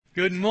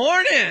Good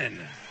morning.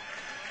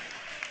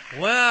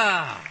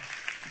 Wow.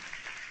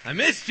 I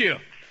missed you.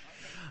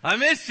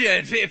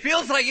 It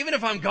feels like even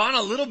if I'm gone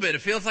a little bit,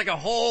 it feels like a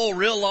whole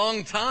real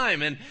long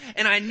time. And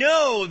I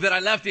know that I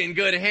left you in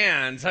good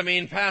hands. I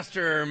mean,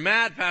 Pastor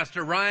Matt,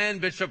 Pastor Ryan,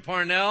 Bishop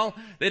Parnell,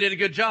 they did a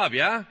good job,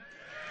 yeah?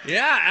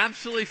 Yeah,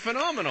 absolutely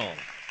phenomenal.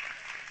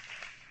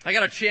 I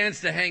got a chance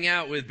to hang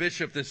out with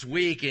Bishop this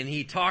week, and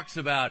he talks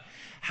about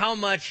how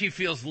much he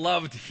feels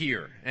loved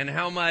here and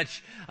how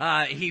much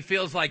he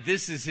feels like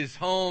this is his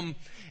home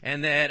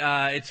and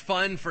that it's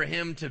fun for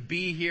him to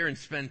be here and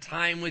spend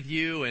time with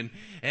you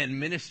and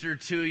minister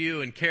to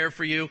you and care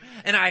for you.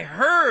 And I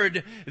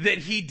heard that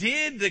he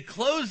did the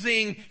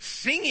closing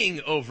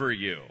singing over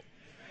you.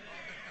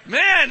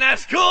 Man,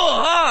 that's cool,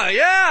 huh?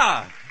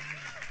 Yeah.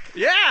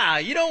 Yeah,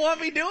 you don't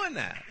want me doing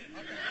that.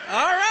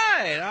 All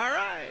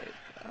right.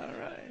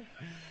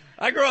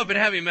 I grew up in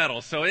heavy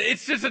metal, so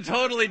it's just a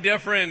totally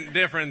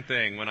different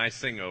thing when I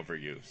sing over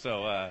you.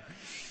 So,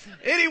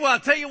 anyway, I'll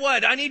tell you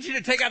what, I need you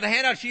to take out the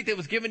handout sheet that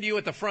was given to you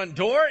at the front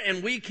door,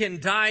 and we can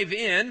dive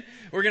in.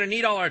 We're going to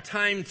need all our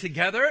time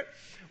together.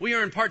 We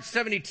are in part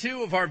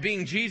 72 of our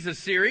Being Jesus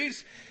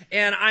series,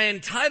 and I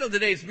entitled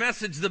today's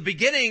message, The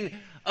Beginning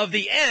of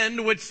the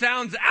End, which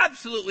sounds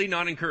absolutely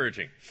not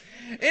encouraging.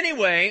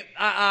 Anyway,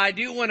 I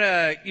do want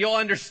to, you'll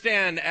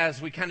understand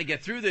as we kind of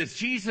get through this,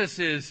 Jesus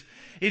is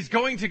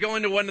going to go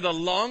into one of the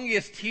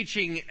longest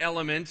teaching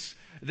elements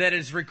that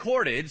is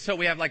recorded. So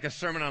we have like a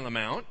Sermon on the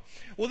Mount.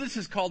 Well, this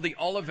is called the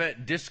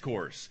Olivet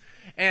Discourse.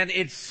 And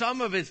it's some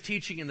of his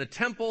teaching in the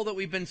temple that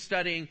we've been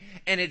studying,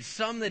 and it's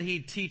some that he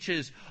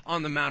teaches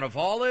on the Mount of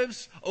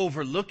Olives,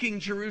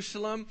 overlooking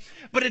Jerusalem.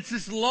 But it's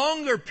this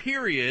longer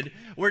period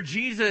where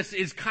Jesus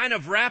is kind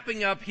of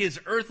wrapping up his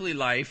earthly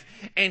life,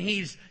 and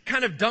he's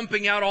kind of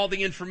dumping out all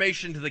the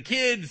information to the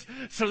kids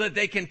so that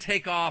they can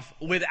take off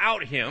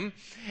without him,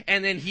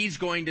 and then he's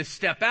going to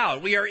step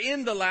out. We are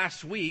in the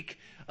last week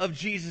of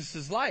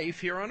Jesus' life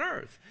here on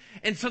earth.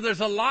 And so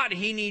there's a lot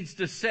he needs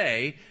to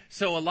say,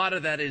 so a lot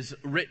of that is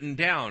written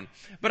down.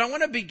 But I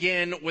want to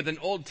begin with an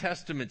Old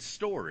Testament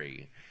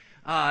story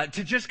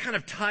to just kind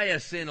of tie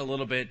us in a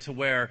little bit to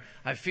where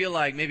I feel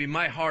like maybe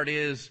my heart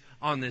is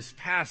on this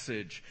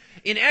passage.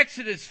 In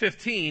Exodus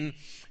 15,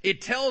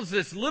 it tells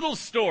this little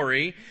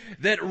story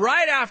that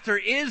right after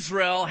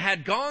Israel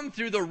had gone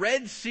through the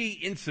Red Sea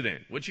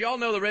incident, which you all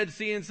know the Red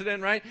Sea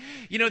incident, right?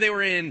 You know, they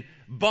were in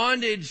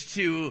bondage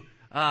to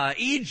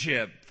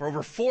Egypt for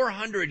over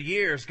 400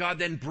 years. God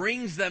then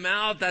brings them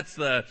out. That's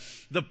the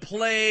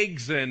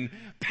plagues and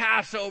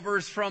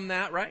Passovers from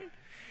that, right?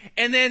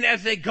 And then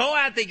as they go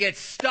out, they get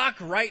stuck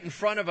right in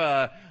front of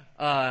a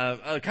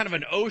kind of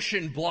an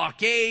ocean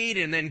blockade,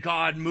 and then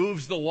God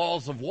moves the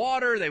walls of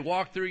water. They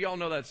walk through. Y'all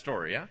know that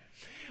story, yeah?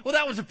 Well,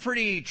 that was a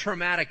pretty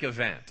traumatic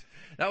event.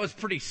 That was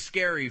pretty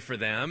scary for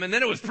them. And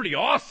then it was pretty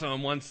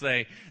awesome once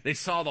they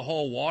saw the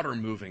whole water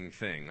moving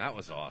thing. That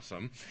was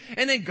awesome.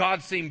 And then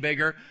God seemed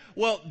bigger.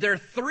 Well, they're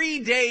 3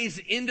 days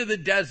into the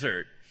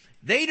desert.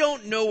 They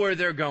don't know where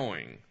they're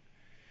going.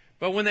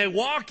 But when they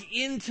walk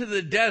into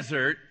the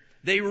desert,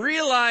 they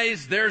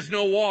realize there's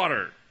no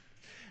water.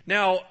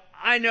 Now,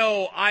 I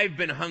know I've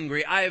been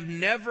hungry. I have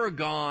never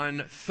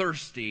gone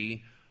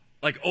thirsty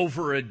like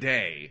over a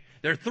day.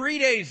 They're 3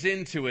 days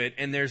into it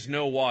and there's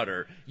no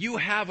water. You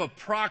have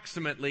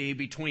approximately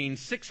between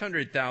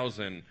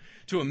 600,000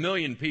 to 1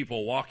 million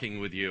people walking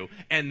with you,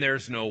 and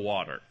there's no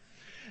water.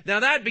 Now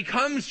that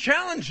becomes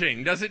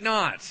challenging, does it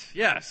not?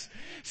 Yes.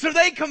 So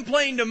they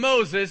complain to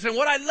Moses, and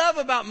what I love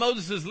about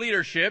Moses'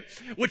 leadership,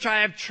 which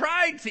I have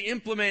tried to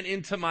implement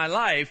into my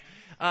life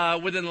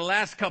within the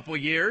last couple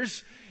of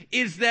years,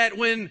 is that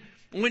when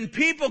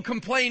people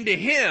complain to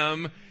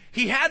him,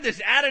 he had this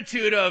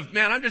attitude of,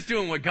 man, I'm just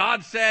doing what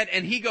God said,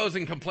 and he goes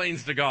and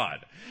complains to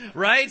God,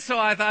 right? So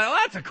I thought, well,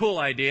 that's a cool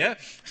idea.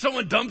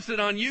 Someone dumps it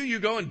on you, you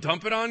go and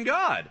dump it on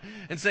God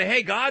and say,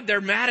 hey, God,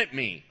 they're mad at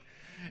me.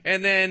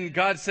 And then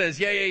God says,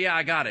 yeah,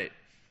 I got it.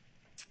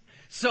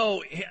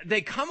 So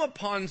they come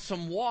upon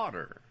some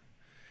water.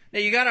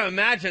 Now, you got to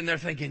imagine they're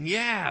thinking,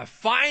 yeah,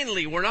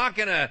 finally, we're not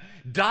going to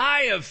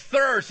die of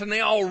thirst. And they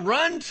all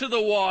run to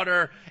the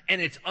water,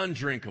 and it's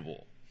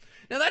undrinkable.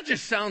 Now, that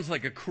just sounds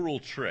like a cruel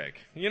trick.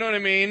 You know what I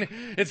mean?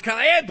 It's kind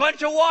of, hey, a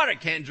bunch of water.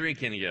 Can't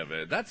drink any of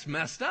it. That's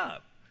messed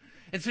up.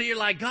 And so you're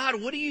like,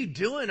 God, what are you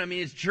doing? I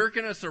mean, it's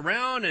jerking us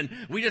around, and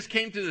we just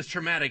came through this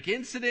traumatic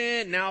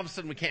incident. Now, all of a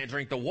sudden, we can't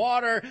drink the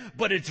water,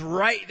 but it's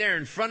right there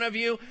in front of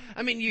you.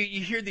 I mean, you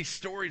hear these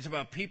stories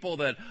about people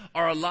that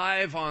are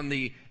alive on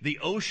the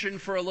ocean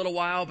for a little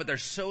while, but they're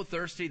so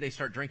thirsty, they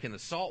start drinking the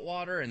salt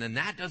water, and then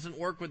that doesn't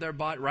work with their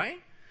body,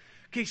 right?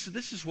 Okay, so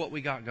this is what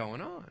we got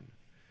going on.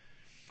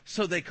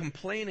 So they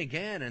complain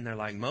again, and they're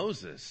like,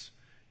 Moses,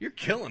 you're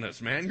killing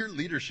us, man. Your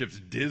leadership's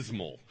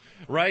dismal.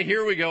 Right?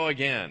 Here we go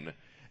again.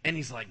 And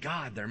he's like,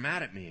 God, they're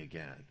mad at me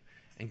again.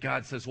 And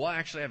God says, well, I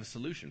actually have a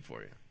solution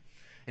for you.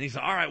 And he's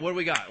like, all right, what do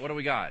we got? What do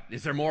we got?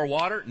 Is there more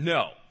water?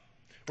 No.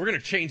 We're going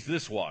to change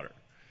this water.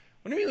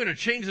 What do you mean we're going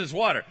to change this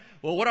water?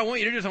 Well, what I want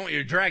you to do is I want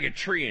you to drag a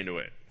tree into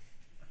it.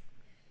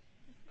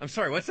 I'm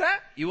sorry, what's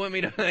that? You want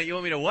me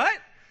to what?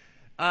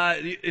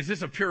 Is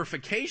this a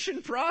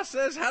purification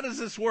process? How does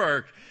this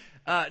work?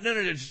 No,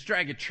 just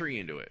drag a tree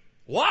into it.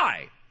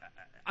 Why?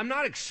 I'm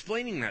not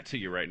explaining that to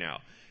you right now.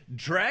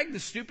 Drag the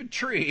stupid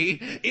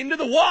tree into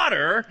the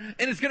water,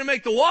 and it's going to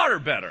make the water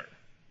better.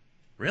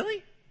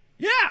 Really?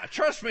 Yeah,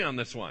 trust me on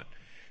this one.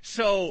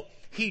 So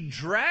he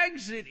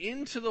drags it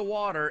into the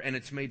water, and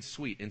it's made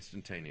sweet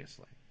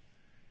instantaneously.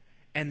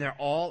 And they're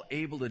all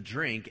able to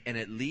drink, and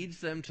it leads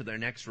them to their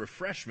next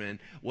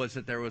refreshment, was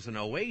that there was an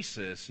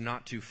oasis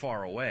not too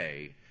far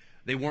away.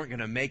 They weren't going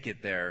to make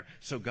it there,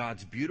 so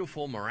God's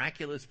beautiful,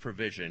 miraculous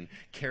provision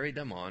carried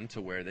them on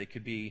to where they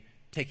could be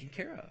taken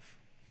care of.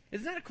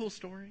 Isn't that a cool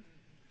story?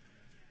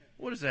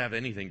 What does it have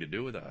anything to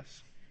do with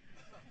us?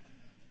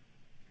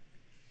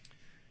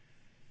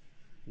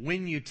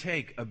 When you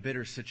take a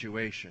bitter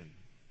situation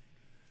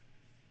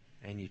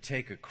and you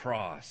take a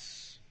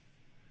cross,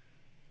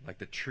 like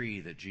the tree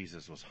that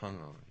Jesus was hung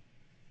on,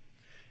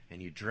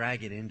 and you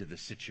drag it into the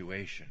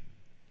situation,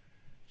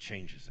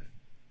 changes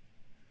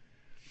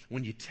it.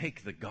 When you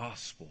take the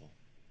gospel,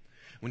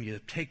 when you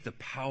take the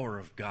power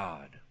of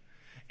God,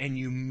 and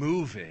you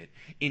move it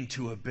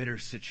into a bitter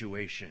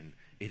situation,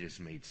 it is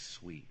made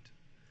sweet.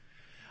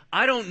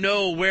 I don't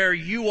know where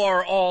you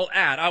are all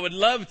at. I would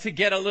love to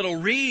get a little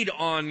read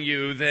on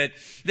you that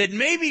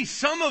maybe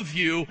some of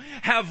you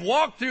have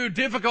walked through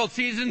difficult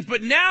seasons,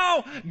 but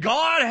now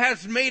God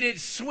has made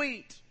it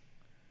sweet.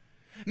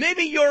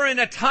 Maybe you're in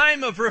a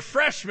time of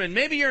refreshment.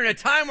 Maybe you're in a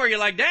time where you're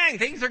like, dang,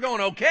 things are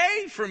going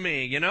okay for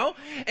me, you know?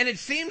 And it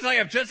seems like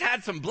I've just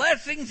had some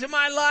blessings in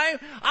my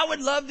life. I would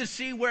love to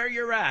see where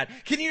you're at.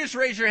 Can you just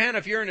raise your hand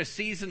if you're in a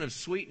season of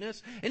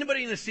sweetness?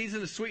 Anybody in a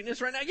season of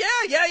sweetness right now?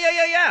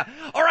 Yeah.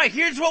 All right,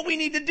 here's what we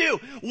need to do.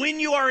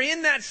 When you are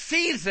in that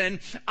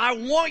season, I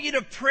want you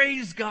to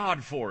praise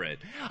God for it.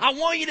 I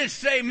want you to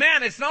say,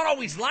 man, it's not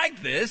always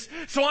like this,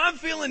 so I'm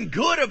feeling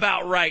good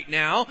about right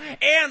now.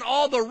 And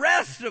all the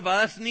rest of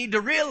us need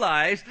to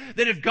realize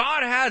that if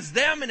God has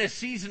them in a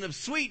season of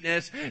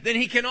sweetness, then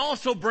He can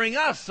also bring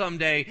us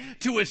someday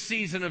to a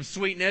season of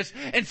sweetness.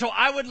 And so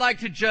I would like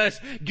to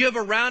just give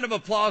a round of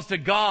applause to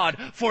God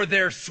for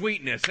their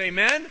sweetness.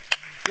 Amen?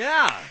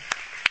 Yeah.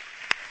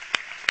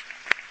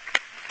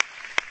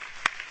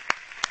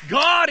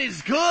 God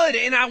is good,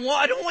 and I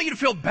don't want you to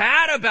feel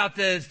bad about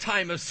this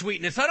time of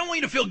sweetness. I don't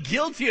want you to feel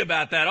guilty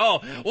about that.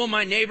 Oh, well,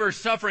 my neighbor's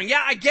suffering.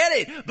 Yeah, I get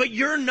it, but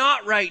you're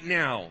not right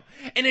now.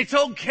 And it's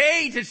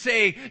okay to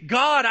say,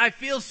 God, I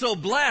feel so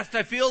blessed.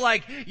 I feel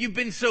like you've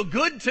been so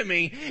good to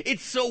me.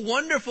 It's so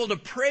wonderful to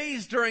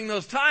praise during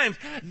those times.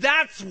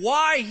 That's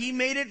why He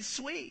made it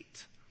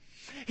sweet.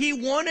 He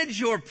wanted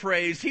your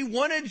praise. He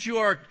wanted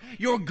your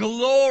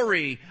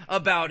glory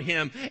about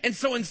Him. And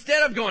so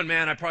instead of going,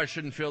 man, I probably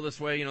shouldn't feel this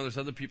way. You know, there's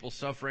other people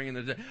suffering.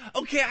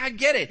 Okay, I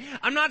get it.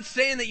 I'm not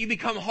saying that you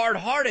become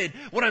hard-hearted.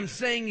 What I'm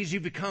saying is you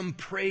become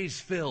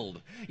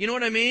praise-filled. You know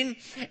what I mean?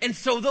 And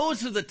so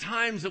those are the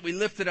times that we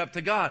lift it up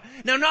to God.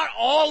 Now, not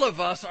all of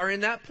us are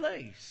in that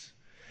place.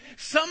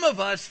 Some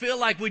of us feel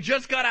like we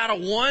just got out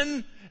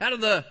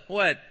of the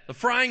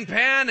frying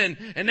pan,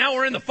 and now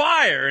we're in the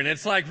fire. And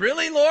it's like,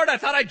 really, Lord? I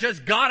thought I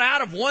just got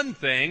out of one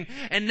thing,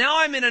 and now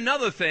I'm in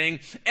another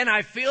thing, and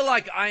I feel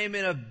like I am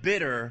in a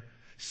bitter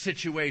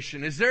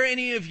situation. Is there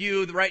any of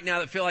you right now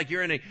that feel like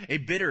you're in a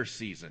bitter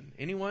season?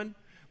 Anyone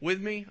with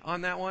me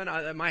on that one?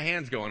 My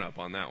hand's going up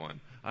on that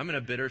one. I'm in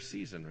a bitter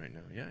season right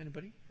now. Yeah,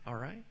 anybody? All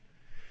right.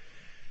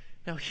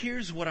 Now,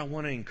 here's what I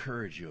want to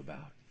encourage you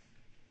about.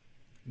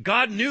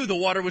 God knew the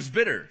water was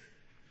bitter.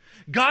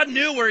 God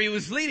knew where He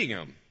was leading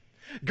them.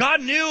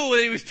 God knew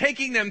that He was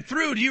taking them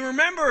through. Do you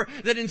remember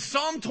that in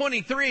Psalm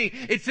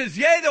 23, it says,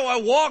 yea, though I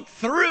walk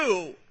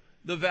through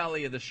the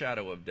valley of the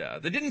shadow of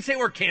death. It didn't say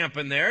we're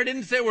camping there. It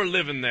didn't say we're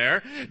living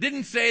there. It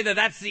didn't say that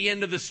that's the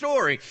end of the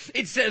story.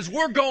 It says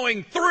we're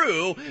going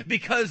through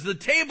because the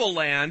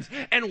tablelands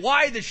and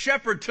why the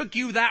shepherd took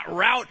you that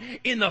route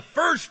in the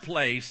first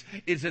place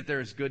is that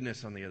there's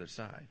goodness on the other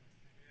side.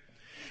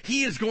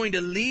 He is going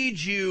to lead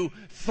you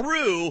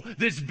through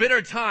this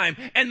bitter time.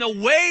 And the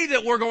way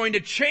that we're going to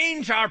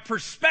change our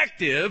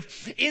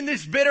perspective in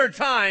this bitter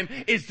time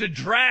is to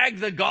drag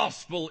the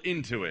gospel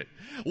into it.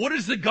 What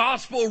does the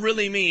gospel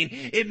really mean?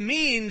 It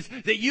means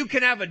that you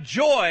can have a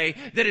joy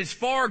that is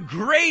far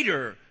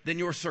greater than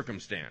your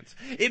circumstance.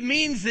 It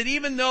means that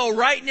even though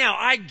right now,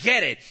 I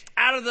get it,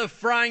 out of the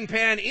frying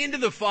pan, into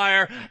the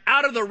fire,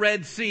 out of the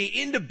Red Sea,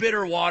 into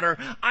bitter water,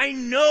 I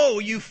know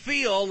you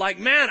feel like,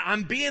 man,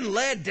 I'm being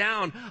led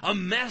down a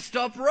messed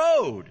up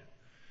road.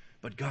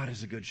 But God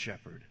is a good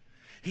shepherd.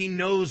 He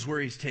knows where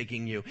He's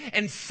taking you.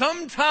 And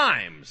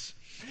sometimes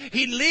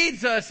He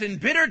leads us in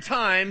bitter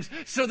times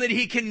so that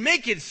He can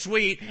make it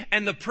sweet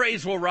and the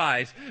praise will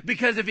rise.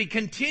 Because if He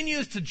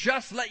continues to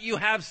just let you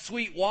have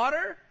sweet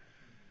water,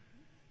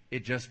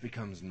 it just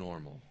becomes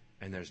normal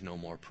and there's no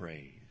more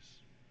praise.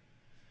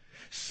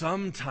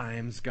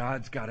 Sometimes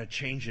God's got to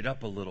change it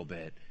up a little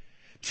bit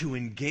to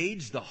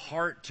engage the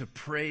heart to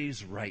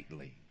praise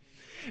rightly.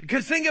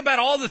 Because think about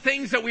all the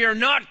things that we are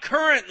not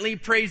currently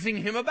praising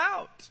Him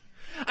about.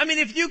 I mean,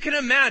 if you can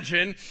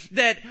imagine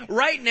that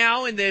right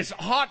now in this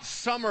hot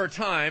summer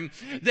time,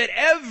 that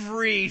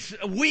every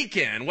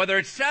weekend, whether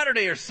it's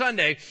Saturday or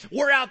Sunday,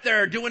 we're out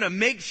there doing a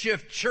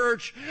makeshift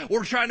church.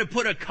 We're trying to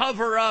put a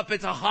cover up.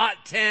 It's a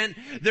hot tent.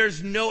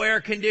 There's no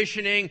air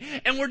conditioning.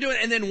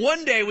 And then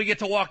one day we get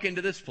to walk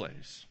into this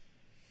place.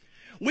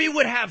 We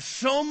would have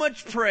so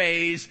much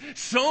praise,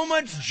 so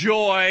much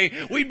joy.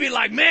 We'd be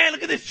like, man,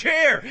 look at this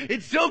chair.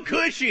 It's so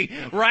cushy,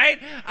 right?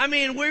 I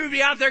mean, we would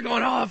be out there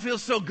going, oh, it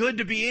feels so good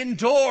to be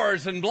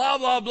indoors and blah,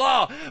 blah,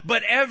 blah.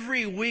 But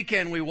every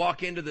weekend we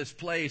walk into this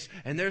place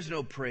and there's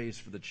no praise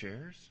for the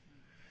chairs.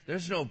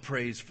 There's no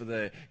praise for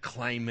the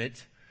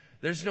climate.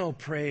 There's no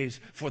praise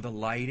for the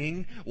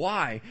lighting.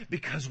 Why?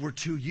 Because we're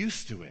too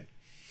used to it.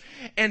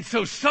 And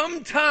so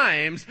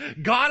sometimes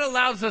God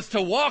allows us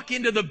to walk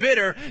into the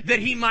bitter that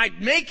He might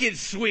make it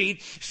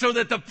sweet so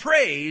that the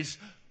praise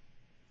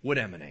would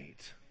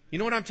emanate. You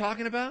know what I'm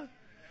talking about?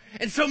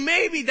 And so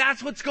maybe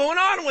that's what's going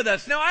on with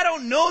us. Now, I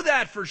don't know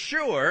that for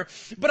sure,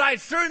 but I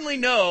certainly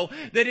know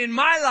that in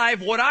my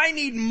life, what I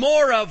need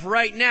more of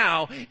right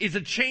now is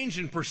a change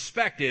in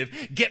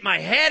perspective, get my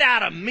head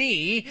out of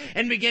me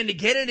and begin to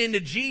get it into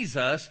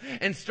Jesus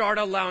and start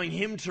allowing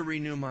Him to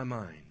renew my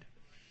mind.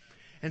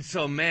 And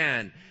so,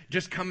 man,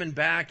 just coming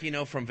back,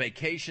 from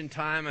vacation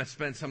time, I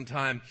spent some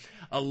time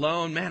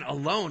alone. Man,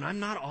 alone,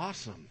 I'm not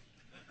awesome.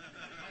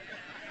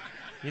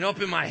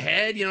 Up in my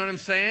head, you know what I'm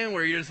saying?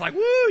 Where you're just like,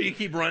 woo, you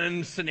keep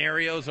running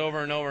scenarios over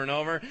and over and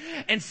over.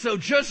 And so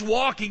just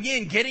walking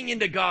in, getting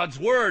into God's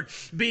Word,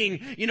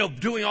 being,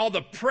 doing all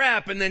the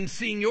prep and then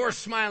seeing your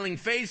smiling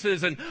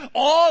faces and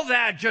all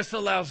that just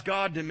allows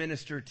God to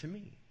minister to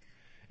me.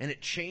 And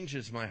it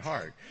changes my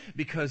heart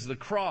because the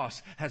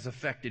cross has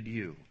affected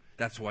you.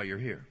 That's why you're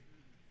here.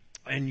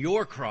 And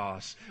your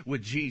cross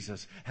with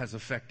Jesus has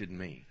affected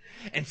me.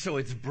 And so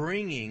it's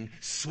bringing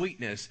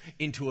sweetness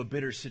into a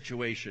bitter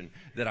situation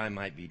that I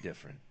might be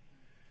different.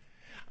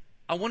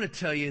 I want to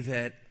tell you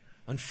that,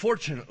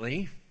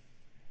 unfortunately,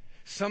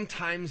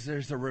 sometimes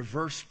there's a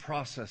reverse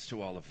process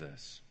to all of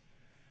this.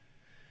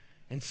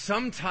 And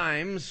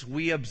sometimes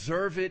we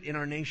observe it in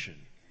our nation,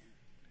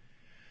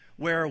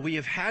 where we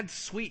have had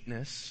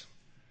sweetness,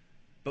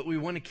 but we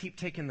want to keep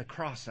taking the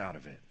cross out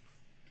of it.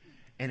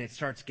 And it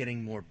starts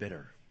getting more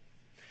bitter.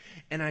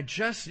 And I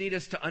just need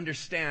us to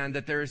understand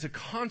that there is a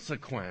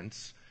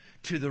consequence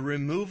to the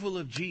removal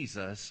of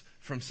Jesus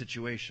from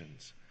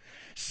situations.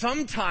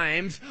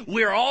 Sometimes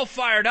we're all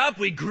fired up.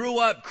 We grew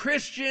up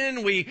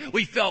Christian. We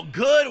felt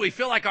good. We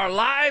feel like our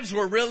lives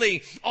were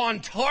really on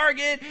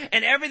target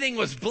and everything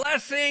was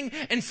blessing.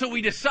 And so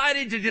we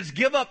decided to just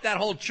give up that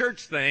whole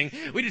church thing.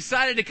 We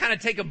decided to kind of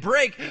take a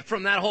break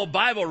from that whole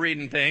Bible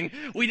reading thing.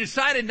 We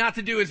decided not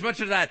to do as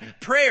much of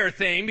that prayer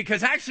thing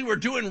because actually we're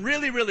doing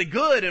really, really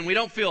good and we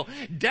don't feel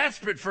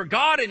desperate for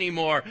God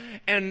anymore.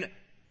 And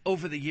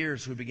over the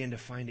years, we begin to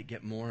find it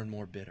get more and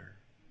more bitter.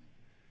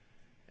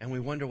 And we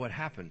wonder what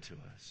happened to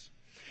us.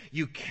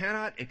 You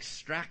cannot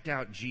extract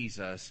out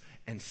Jesus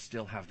and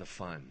still have the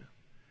fun.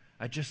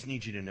 I just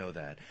need you to know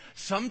that.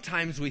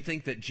 Sometimes we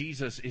think that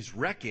Jesus is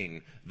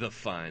wrecking the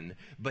fun,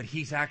 but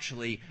He's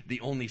actually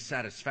the only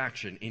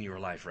satisfaction in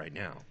your life right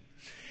now.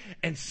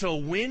 And so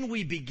when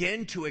we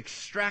begin to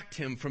extract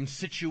Him from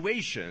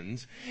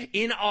situations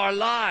in our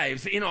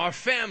lives, in our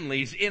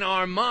families, in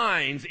our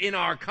minds, in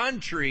our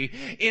country,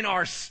 in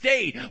our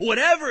state,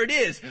 whatever it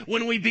is,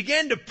 when we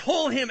begin to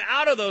pull Him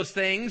out of those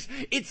things,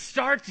 it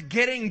starts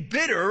getting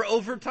bitter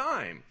over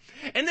time.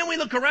 And then we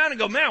look around and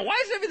go, man, why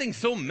is everything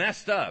so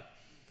messed up?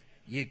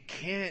 You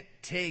can't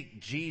take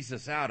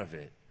Jesus out of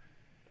it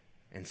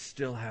and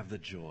still have the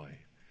joy.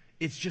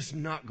 It's just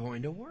not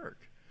going to work.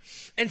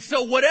 And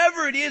so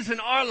whatever it is in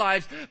our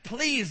lives,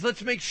 please,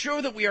 let's make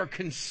sure that we are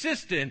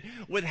consistent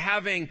with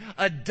having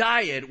a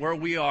diet where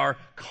we are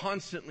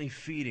constantly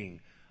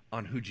feeding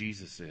on who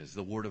Jesus is,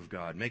 the Word of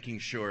God, making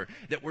sure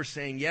that we're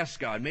saying, yes,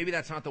 God, maybe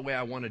that's not the way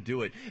I want to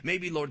do it.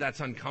 Maybe, Lord, that's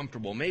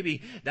uncomfortable.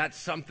 Maybe that's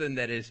something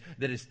that is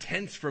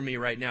tense for me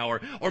right now,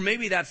 or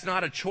maybe that's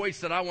not a choice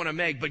that I want to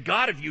make. But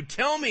God, if you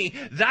tell me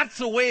that's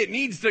the way it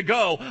needs to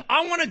go,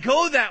 I want to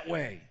go that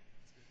way.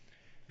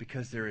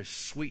 Because there is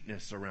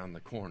sweetness around the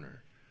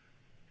corner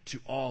to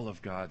all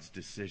of God's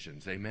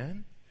decisions.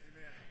 Amen?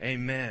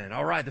 Amen.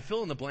 All right, the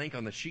fill in the blank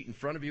on the sheet in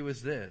front of you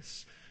is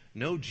this.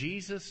 No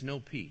Jesus, no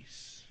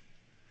peace.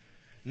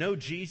 No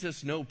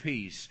Jesus, no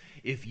peace.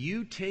 If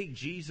you take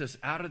Jesus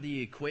out of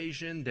the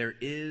equation, there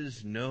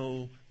is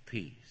no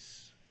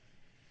peace.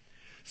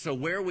 So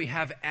where we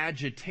have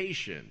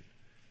agitation,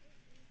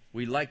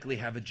 we likely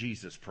have a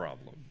Jesus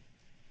problem.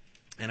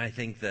 And I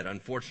think that,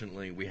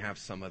 unfortunately, we have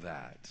some of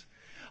that.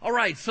 All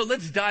right, so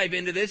let's dive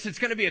into this. It's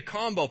going to be a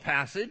combo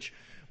passage.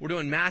 We're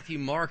doing Matthew,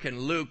 Mark, and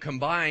Luke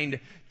combined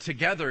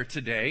together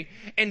today.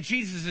 And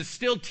Jesus is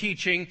still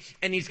teaching,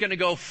 and He's going to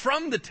go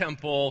from the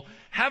temple,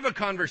 have a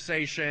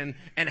conversation,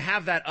 and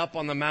have that up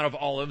on the Mount of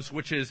Olives,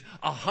 which is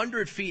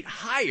 100 feet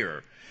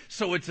higher.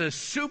 So it's a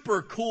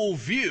super cool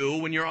view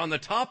when you're on the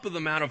top of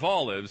the Mount of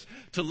Olives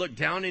to look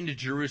down into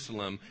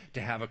Jerusalem to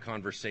have a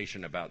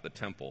conversation about the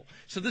temple.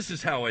 So this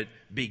is how it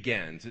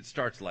begins. It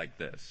starts like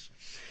this.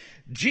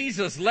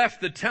 Jesus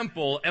left the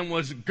temple and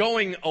was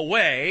going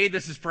away.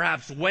 This is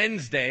perhaps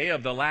Wednesday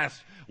of the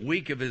last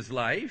week of his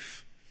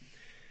life.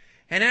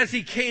 And as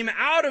he came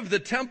out of the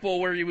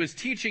temple where he was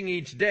teaching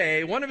each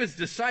day, one of his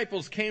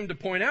disciples came to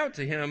point out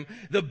to him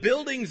the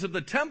buildings of the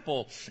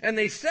temple. And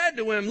they said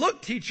to him,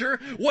 "Look, teacher,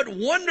 what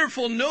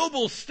wonderful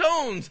noble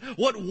stones,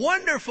 what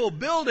wonderful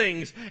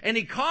buildings." And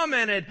he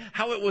commented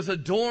how it was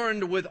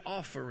adorned with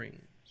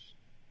offerings.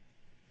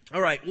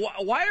 All right,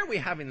 why are we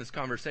having this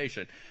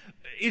conversation?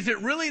 Is it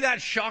really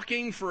that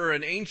shocking for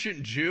an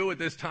ancient Jew at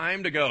this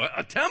time to go,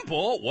 a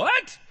temple?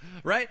 What?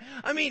 Right?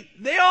 I mean,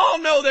 they all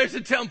know there's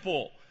a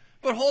temple.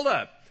 But hold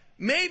up.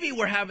 Maybe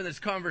we're having this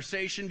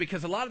conversation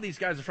because a lot of these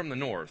guys are from the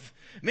north.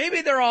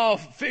 Maybe they're all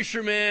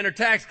fishermen or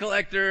tax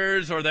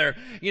collectors, or they're,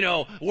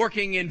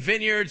 working in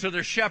vineyards, or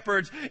they're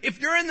shepherds. If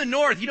you're in the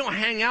north, you don't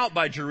hang out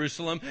by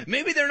Jerusalem.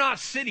 Maybe they're not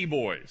city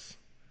boys.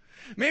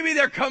 Maybe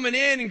they're coming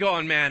in and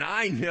going, "Man,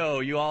 I know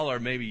you all are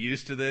maybe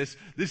used to this.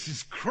 This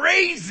is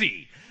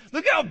crazy.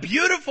 Look how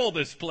beautiful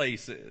this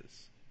place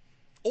is."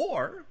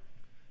 Or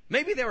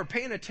maybe they were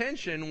paying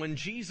attention when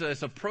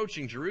Jesus,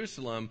 approaching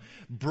Jerusalem,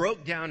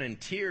 broke down in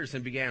tears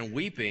and began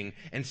weeping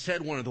and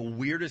said one of the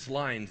weirdest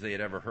lines they had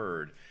ever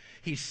heard.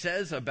 He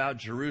says about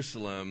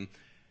Jerusalem,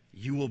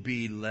 "You will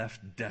be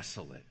left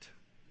desolate."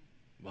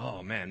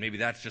 Oh man, maybe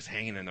that's just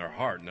hanging in their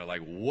heart. And they're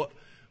like, "What?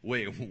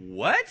 Wait,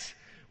 what?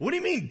 What do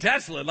you mean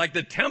desolate? Like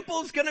the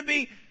temple's going to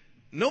be..."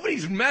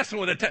 Nobody's messing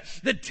with it.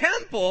 The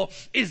temple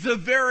is the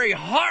very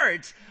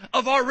heart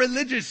of our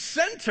religious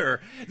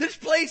center. This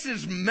place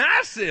is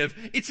massive.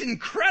 It's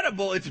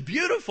incredible. It's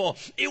beautiful.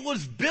 It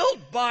was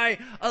built by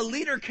a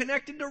leader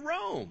connected to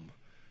Rome.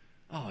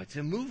 Oh, it's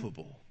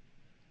immovable.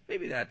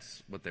 Maybe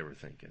that's what they were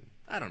thinking.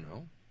 I don't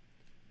know.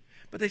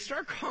 But they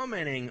start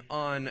commenting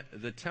on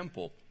the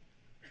temple.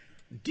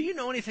 Do you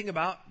know anything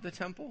about the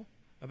temple?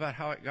 About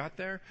how it got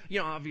there?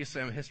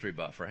 Obviously I'm a history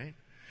buff, right?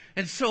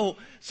 And so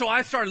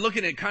I started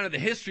looking at kind of the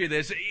history of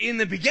this. In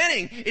the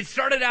beginning, it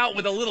started out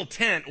with a little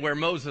tent where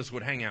Moses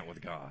would hang out with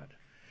God.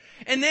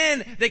 And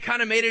then they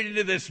kind of made it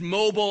into this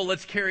mobile,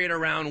 let's carry it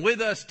around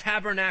with us,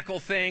 tabernacle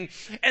thing.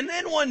 And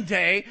then one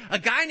day, a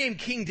guy named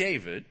King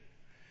David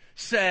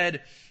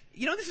said,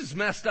 "This is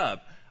messed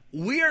up.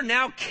 We are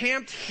now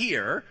camped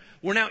here.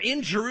 We're now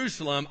in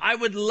Jerusalem. I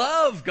would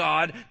love,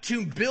 God,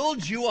 to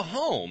build you a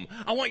home.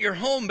 I want your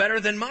home better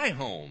than my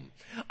home.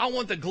 I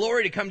want the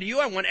glory to come to you.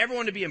 I want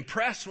everyone to be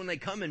impressed when they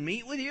come and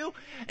meet with you.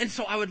 And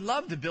so I would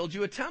love to build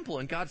you a temple."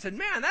 And God said,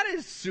 "Man, that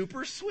is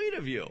super sweet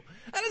of you.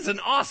 That is an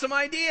awesome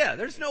idea.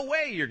 There's no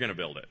way you're going to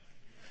build it."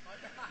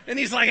 And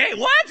he's like, "Hey,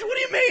 what? What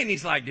do you mean?"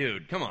 He's like,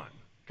 "Dude, come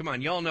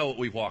on. Y'all know what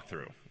we've walked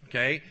through.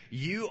 Okay?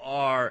 You know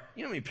how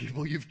many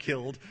people you've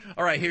killed?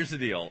 All right, here's the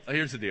deal.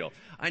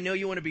 I know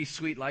you want to be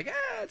sweet, like,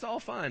 it's all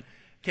fun.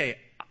 Okay,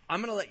 I'm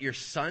going to let your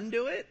son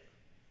do it,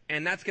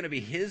 and that's going to be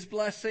his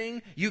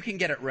blessing. You can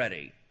get it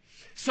ready."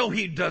 So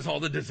he does all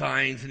the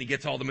designs, and he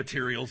gets all the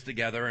materials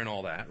together and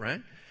all that,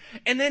 right?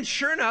 And then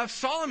sure enough,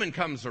 Solomon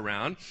comes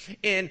around,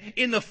 and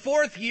in the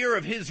 4th year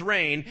of his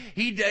reign,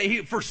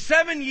 he for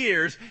 7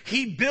 years,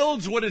 he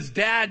builds what his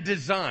dad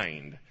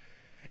designed.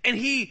 And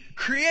he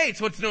creates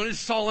what's known as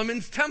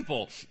Solomon's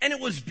Temple. And it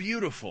was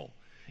beautiful.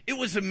 It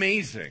was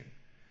amazing.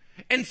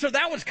 And so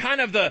that was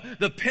kind of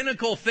the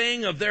pinnacle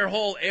thing of their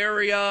whole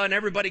area. And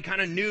everybody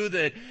kind of knew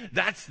that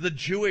that's the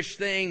Jewish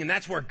thing. And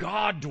that's where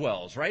God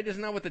dwells, right?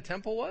 Isn't that what the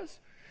temple was?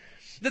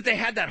 That they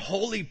had that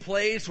holy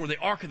place where the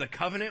Ark of the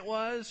Covenant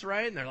was,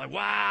 right? And they're like,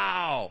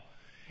 wow.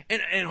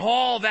 And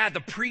all that,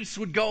 the priests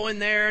would go in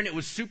there, and it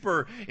was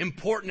super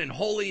important and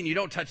holy, and you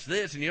don't touch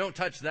this and you don't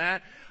touch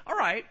that. All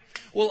right.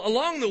 Well,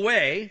 along the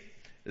way,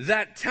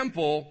 that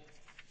temple,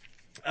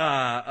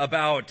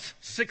 about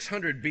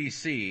 600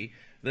 BC,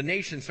 the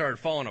nation started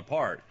falling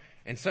apart.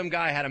 And some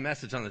guy had a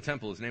message on the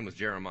temple. His name was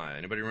Jeremiah.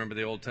 Anybody remember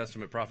the Old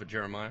Testament prophet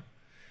Jeremiah?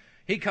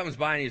 He comes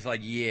by and he's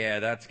like, "Yeah,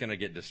 that's going to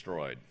get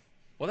destroyed."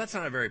 Well, that's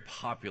not a very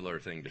popular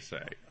thing to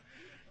say.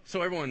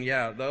 So everyone,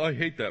 I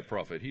hate that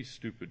prophet. He's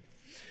stupid.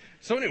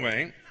 So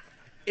anyway,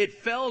 it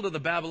fell to the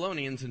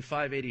Babylonians in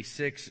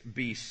 586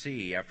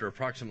 BC after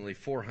approximately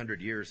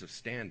 400 years of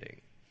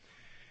standing.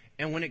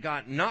 And when it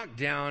got knocked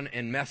down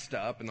and messed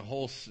up and the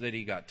whole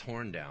city got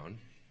torn down,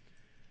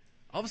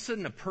 all of a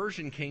sudden a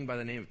Persian king by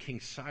the name of King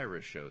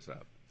Cyrus shows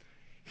up.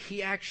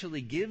 He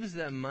actually gives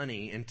them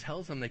money and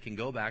tells them they can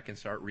go back and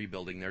start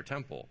rebuilding their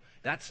temple.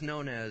 That's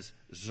known as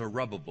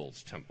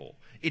Zerubbabel's temple.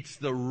 It's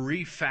the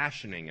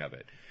refashioning of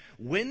it.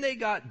 When they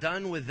got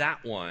done with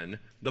that one,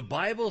 the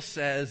Bible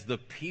says the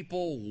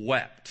people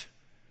wept.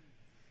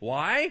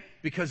 Why?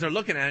 Because they're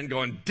looking at it and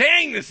going,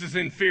 "Dang, this is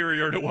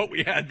inferior to what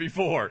we had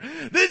before.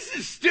 This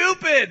is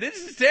stupid. This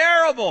is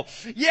terrible.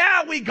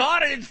 Yeah, we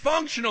got it. It's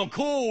functional.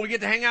 Cool. We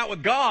get to hang out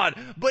with God.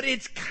 But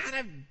it's kind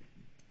of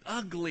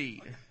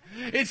ugly.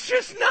 It's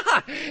just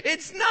not.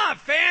 It's not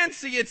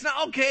fancy. It's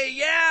not, okay,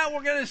 yeah,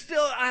 we're going to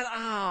still,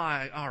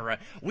 all right.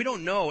 We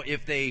don't know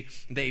if they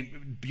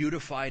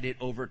beautified it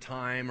over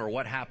time or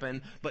what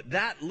happened, but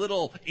that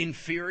little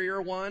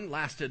inferior one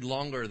lasted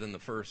longer than the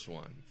first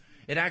one.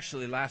 It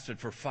actually lasted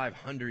for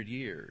 500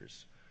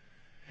 years.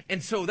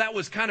 And so that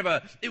was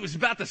it was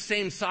about the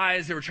same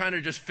size. They were trying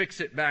to just fix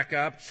it back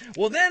up.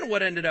 Well, then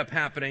what ended up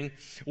happening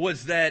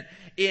was that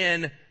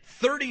in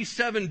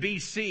 37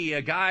 BC,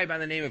 a guy by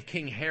the name of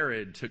King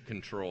Herod took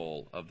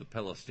control of the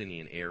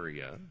Palestinian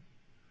area,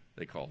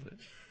 they called it.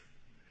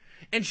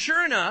 And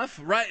sure enough,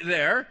 right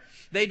there,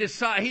 he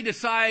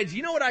decides,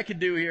 you know what I could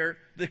do here?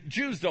 The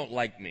Jews don't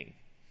like me.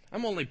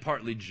 I'm only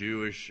partly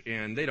Jewish,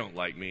 and they don't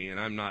like me, and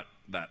I'm not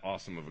that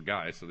awesome of a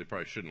guy, so they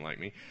probably shouldn't like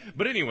me.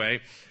 But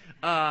anyway,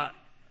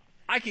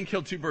 I can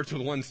kill two birds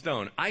with one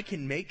stone. I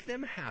can make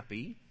them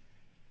happy,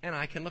 and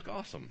I can look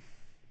awesome.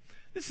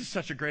 This is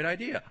such a great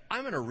idea.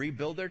 I'm going to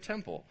rebuild their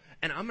temple,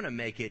 and I'm going to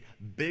make it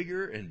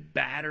bigger and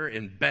badder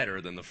and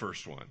better than the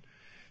first one.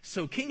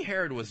 So King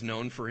Herod was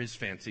known for his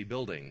fancy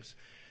buildings.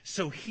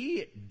 So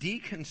he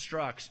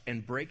deconstructs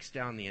and breaks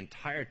down the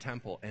entire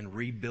temple and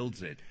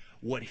rebuilds it.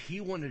 What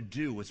he wanted to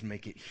do was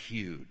make it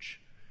huge.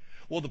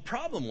 Well, the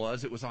problem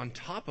was it was on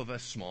top of a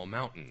small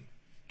mountain.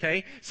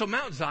 Okay, so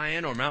Mount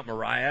Zion or Mount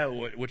Moriah,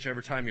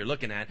 whichever time you're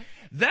looking at,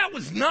 that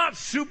was not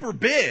super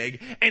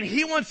big, and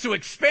he wants to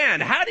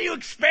expand. How do you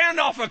expand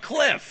off a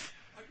cliff?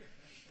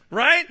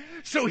 Right?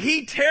 So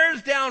he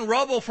tears down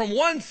rubble from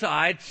one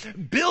side,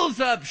 builds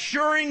up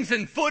shurings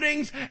and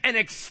footings, and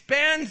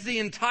expands the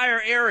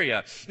entire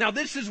area. Now,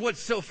 this is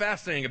what's so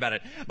fascinating about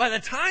it. By the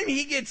time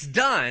he gets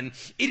done,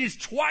 it is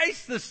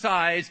twice the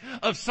size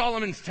of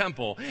Solomon's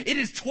temple. It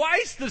is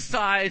twice the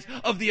size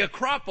of the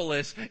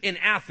Acropolis in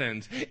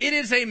Athens. It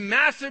is a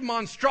massive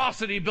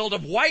monstrosity built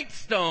of white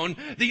stone.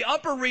 The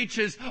upper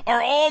reaches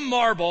are all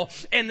marble,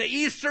 and the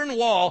eastern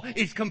wall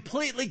is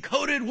completely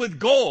coated with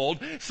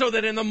gold, so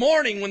that in the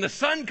morning when the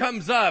sun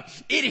comes up,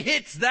 it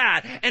hits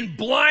that and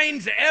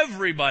blinds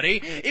everybody.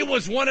 It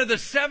was one of the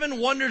 7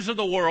 wonders of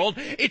the world.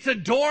 It's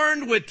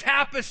adorned with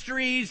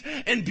tapestries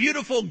and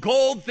beautiful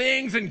gold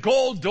things and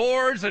gold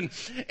doors. And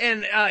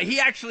he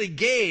actually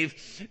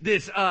gave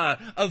this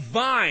a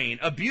vine,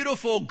 a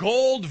beautiful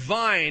gold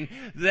vine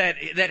that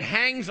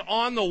hangs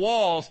on the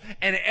walls.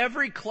 And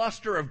every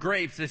cluster of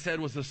grapes, they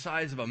said, was the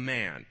size of a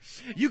man.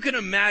 You can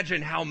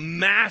imagine how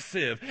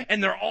massive,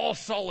 and they're all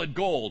solid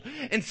gold.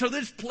 And so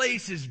this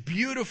place is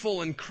beautiful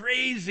and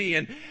crazy,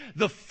 and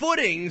the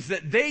footings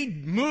that they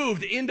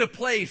moved into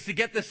place to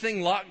get this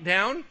thing locked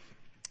down,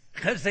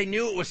 because they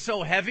knew it was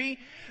so heavy,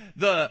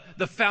 the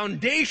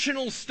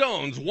foundational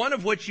stones, one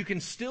of which you can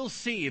still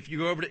see if you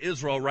go over to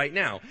Israel right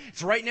now.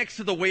 It's right next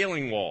to the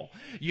Wailing Wall.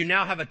 You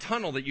now have a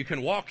tunnel that you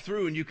can walk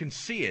through and you can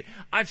see it.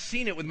 I've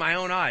seen it with my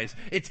own eyes.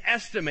 It's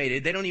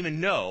estimated, they don't even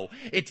know,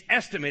 it's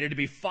estimated to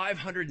be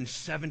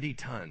 570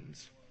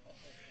 tons.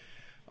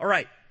 All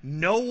right,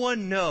 no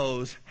one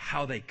knows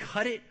how they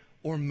cut it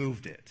or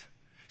moved it.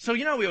 So,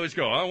 we always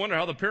go, I wonder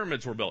how the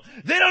pyramids were built.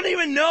 They don't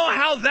even know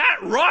how that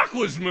rock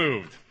was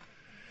moved.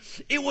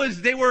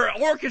 They were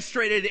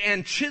orchestrated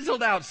and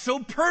chiseled out so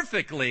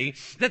perfectly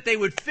that they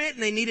would fit,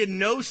 and they needed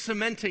no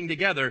cementing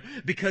together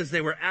because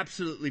they were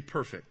absolutely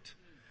perfect.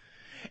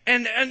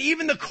 And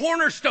even the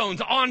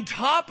cornerstones on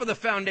top of the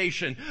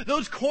foundation,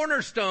 those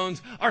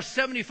cornerstones are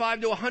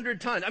 75 to 100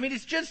 tons. I mean,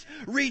 it's just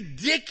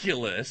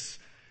ridiculous,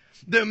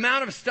 the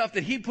amount of stuff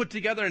that he put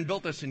together and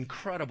built this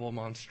incredible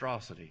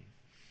monstrosity.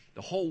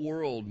 The whole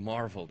world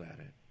marveled at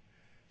it.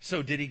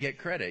 So did he get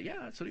credit? Yeah,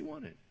 that's what he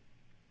wanted.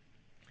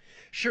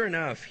 Sure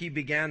enough, he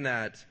began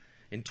that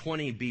in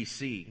 20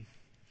 BC.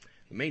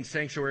 The main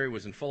sanctuary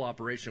was in full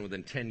operation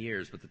within 10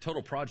 years, but the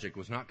total project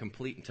was not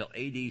complete until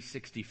AD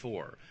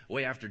 64,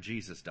 way after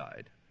Jesus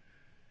died.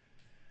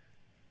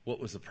 What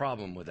was the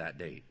problem with that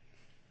date?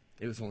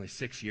 It was only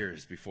 6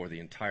 years before the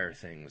entire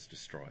thing was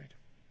destroyed.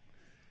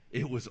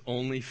 It was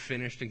only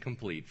finished and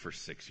complete for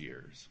 6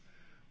 years.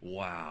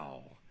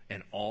 Wow.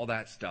 And all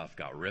that stuff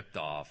got ripped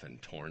off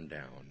and torn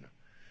down.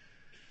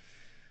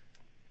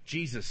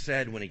 Jesus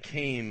said when he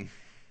came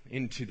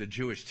into the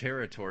Jewish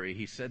territory,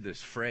 he said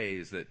this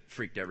phrase that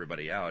freaked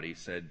everybody out. He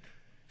said,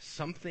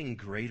 something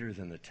greater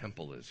than the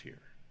temple is here.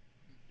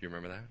 Do you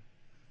remember that?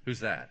 Who's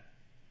that?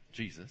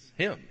 Jesus.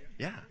 Him.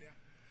 Yeah.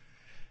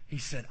 He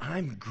said,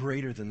 I'm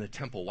greater than the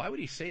temple. Why would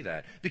he say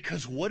that?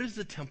 Because what does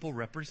the temple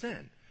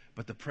represent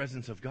but the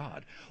presence of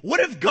God? What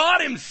if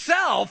God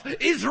himself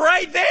is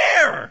right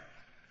there?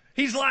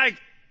 He's like,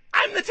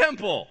 I'm the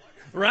temple,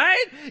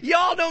 right?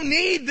 Y'all don't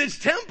need this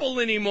temple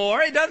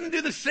anymore. It doesn't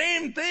do the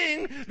same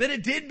thing that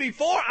it did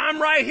before.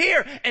 I'm right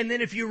here. And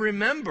then if you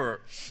remember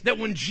that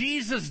when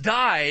Jesus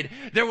died,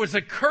 there was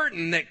a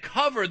curtain that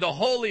covered the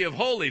Holy of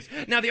Holies.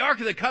 Now, the Ark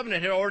of the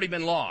Covenant had already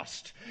been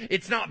lost.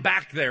 It's not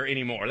back there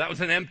anymore. That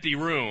was an empty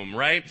room,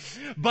 right?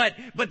 But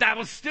that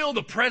was still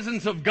the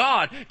presence of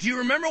God. Do you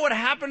remember what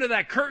happened to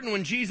that curtain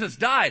when Jesus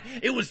died?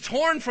 It was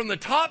torn from the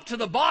top to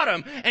the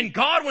bottom, and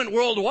God went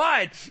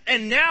worldwide.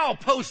 And now,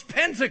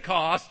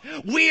 post-Pentecost,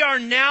 we are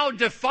now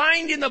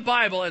defined in the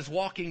Bible as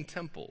walking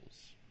temples.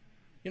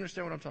 You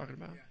understand what I'm talking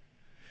about?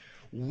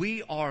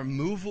 We are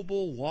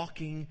movable,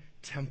 walking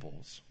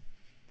temples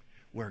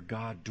where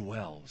God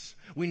dwells.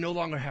 We no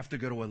longer have to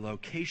go to a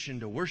location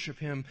to worship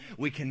Him.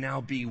 We can now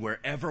be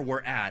wherever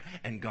we're at,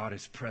 and God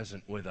is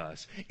present with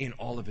us in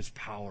all of His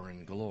power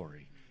and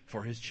glory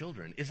for His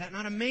children. Is that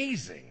not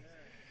amazing?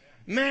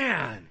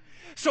 Man.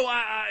 So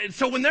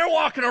when they're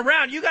walking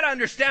around, you got to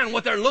understand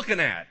what they're looking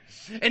at.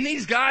 And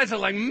these guys are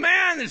like,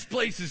 man, this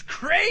place is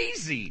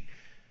crazy.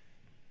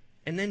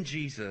 And then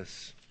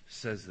Jesus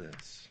says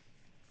this.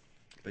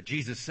 But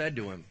Jesus said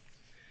to him,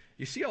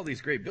 you see all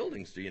these great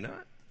buildings, do you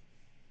not?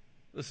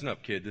 Listen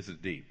up, kid, this is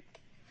deep.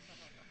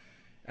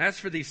 As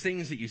for these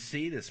things that you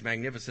see, this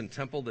magnificent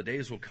temple, the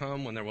days will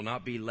come when there will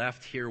not be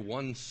left here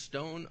one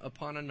stone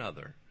upon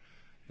another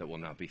that will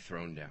not be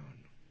thrown down.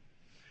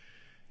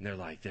 And they're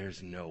like,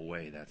 there's no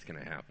way that's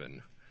going to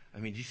happen. I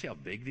mean, do you see how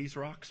big these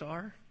rocks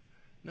are?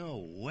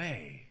 No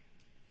way.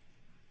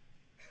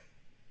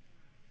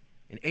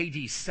 In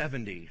AD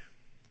 70,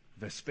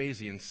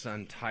 Vespasian's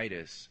son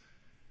Titus,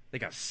 they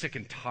got sick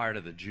and tired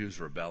of the Jews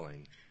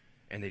rebelling,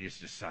 and they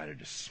just decided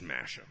to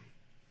smash them.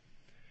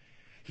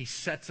 He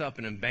sets up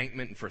an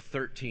embankment and for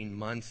 13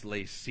 months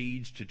lays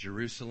siege to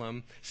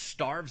Jerusalem,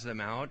 starves them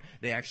out.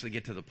 They actually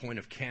get to the point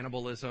of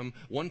cannibalism.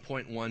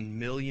 1.1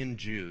 million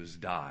Jews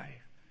die.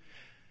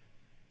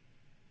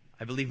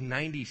 I believe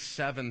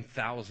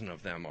 97,000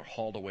 of them are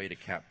hauled away to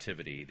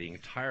captivity. The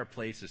entire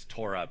place is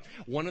tore up.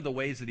 One of the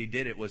ways that he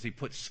did it was he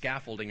put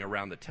scaffolding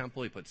around the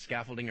temple. He put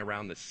scaffolding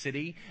around the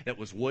city that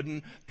was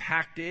wooden,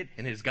 packed it,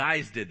 and his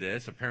guys did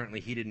this.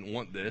 Apparently he didn't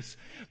want this,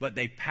 but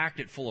they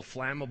packed it full of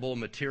flammable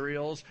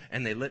materials,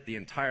 and they lit the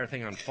entire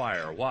thing on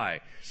fire.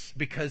 Why?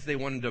 Because they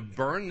wanted to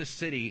burn the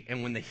city,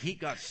 and when the heat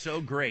got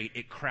so great,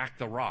 it cracked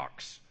the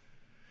rocks.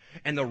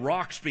 And the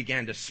rocks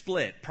began to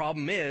split.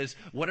 Problem is,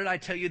 what did I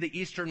tell you the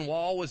Eastern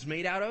Wall was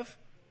made out of?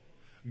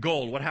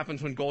 Gold. What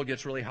happens when gold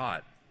gets really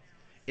hot?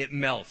 It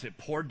melts. It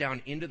poured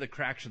down into the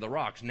cracks of the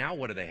rocks. Now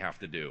what do they have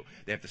to do?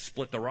 They have to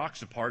split the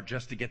rocks apart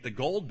just to get the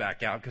gold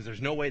back out, because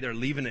there's no way they're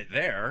leaving it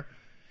there.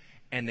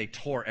 And they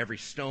tore every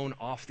stone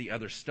off the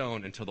other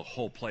stone until the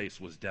whole place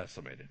was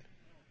decimated.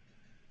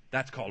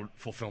 That's called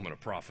fulfillment of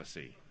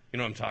prophecy. You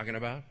know what I'm talking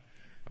about?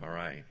 All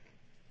right.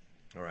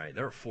 All right,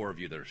 there are 4 of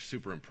you that are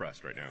super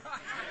impressed right now.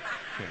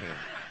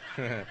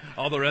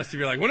 All the rest of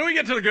you are like, when do we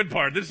get to the good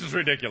part? This is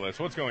ridiculous.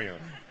 What's going on?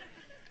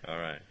 All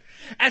right.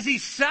 As he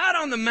sat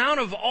on the Mount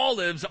of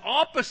Olives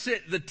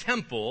opposite the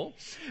temple,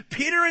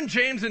 Peter and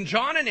James and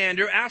John and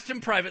Andrew asked him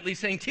privately,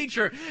 saying,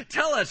 Teacher,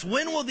 tell us,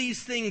 when will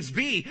these things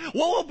be?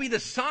 What will be the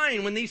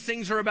sign when these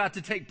things are about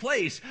to take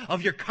place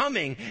of your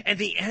coming and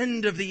the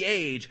end of the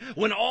age,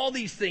 when all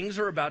these things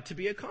are about to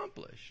be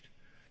accomplished?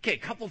 Okay, a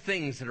couple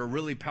things that are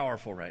really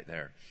powerful right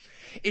there.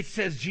 It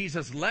says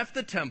Jesus left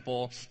the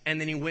temple,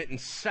 and then he went and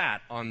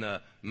sat on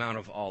the Mount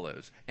of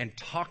Olives and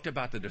talked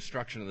about the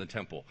destruction of the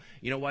temple.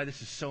 You know why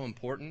this is so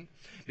important?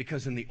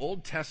 Because in the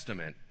Old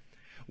Testament,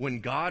 when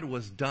God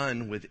was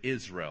done with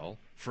Israel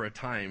for a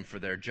time for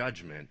their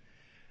judgment,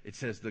 it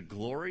says the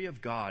glory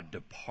of God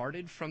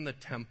departed from the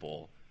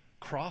temple,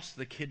 crossed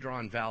the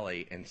Kidron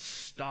Valley, and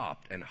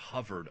stopped and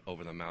hovered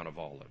over the Mount of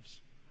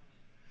Olives.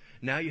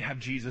 Now you have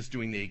Jesus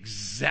doing the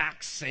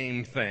exact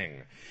same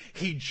thing.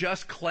 He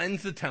just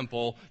cleansed the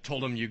temple,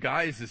 told them, you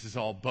guys, this is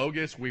all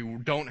bogus. We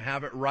don't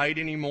have it right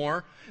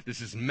anymore.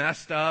 This is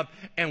messed up.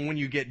 And when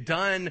you get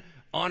done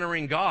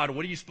honoring God,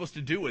 what are you supposed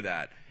to do with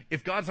that?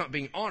 If God's not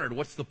being honored,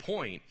 what's the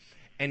point?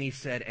 And he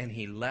said, and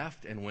he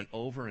left and went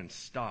over and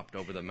stopped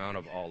over the Mount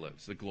of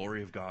Olives. The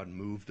glory of God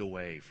moved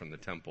away from the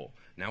temple.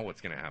 Now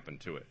what's going to happen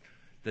to it?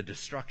 The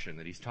destruction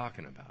that he's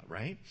talking about,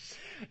 right?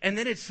 And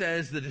then it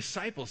says, the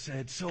disciples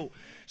said, so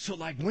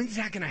like, when's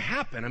that going to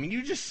happen? I mean,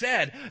 you just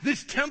said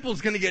this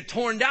temple's going to get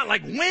torn down.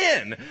 Like,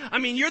 when? I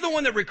mean, you're the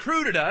one that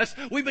recruited us.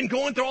 We've been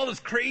going through all this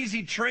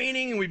crazy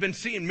training, and we've been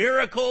seeing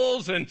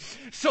miracles. And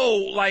so,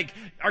 like,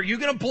 are you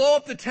going to blow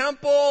up the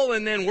temple,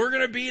 and then we're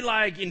going to be,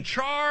 like, in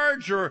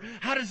charge? Or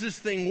how does this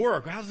thing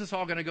work? How's this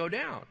all going to go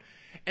down?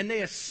 And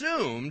they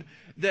assumed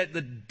that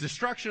the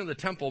destruction of the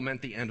temple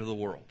meant the end of the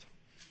world.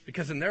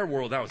 Because in their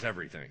world, that was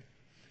everything.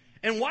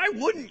 And why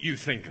wouldn't you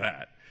think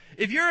that?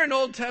 If you're an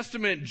Old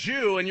Testament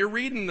Jew and you're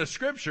reading the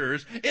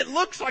scriptures, it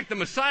looks like the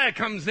Messiah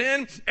comes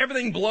in,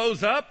 everything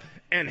blows up,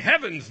 and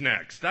heaven's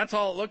next. That's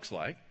all it looks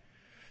like.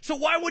 So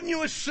why wouldn't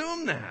you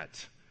assume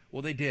that?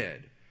 Well, they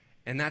did.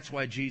 And that's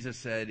why Jesus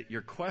said,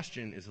 your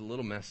question is a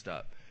little messed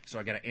up. So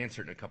I got to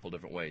answer it in a couple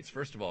different ways.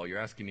 First of all, you're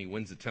asking me,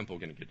 when's the temple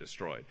going to get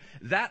destroyed?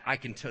 That I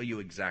can tell you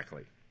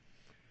exactly.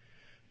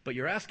 But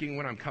you're asking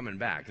when I'm coming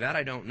back. That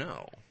I don't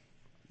know.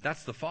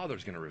 That's the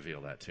Father's going to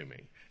reveal that to me.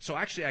 So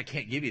actually, I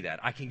can't give you that.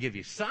 I can give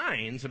you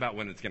signs about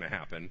when it's going to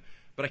happen,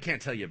 but I can't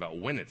tell you about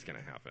when it's going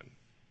to happen.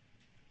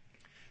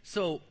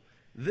 So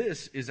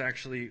this is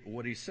actually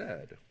what he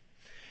said.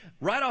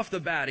 Right off the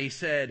bat, he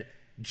said,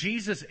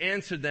 Jesus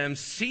answered them,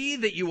 "See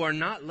that you are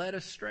not led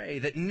astray,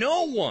 that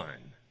no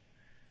one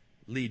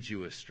leads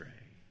you astray."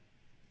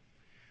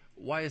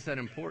 Why is that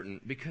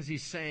important? Because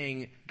he's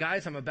saying,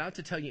 guys, I'm about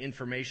to tell you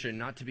information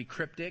not to be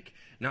cryptic,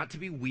 not to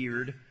be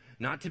weird,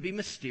 not to be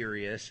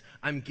mysterious.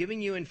 I'm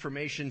giving you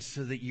information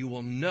so that you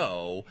will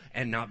know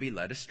and not be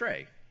led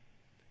astray.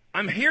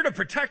 I'm here to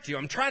protect you.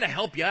 I'm trying to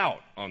help you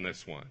out on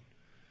this one.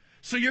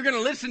 So you're going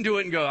to listen to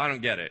it and go, I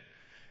don't get it.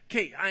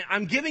 Okay,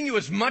 I'm giving you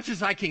as much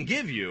as I can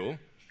give you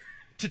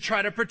to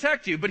try to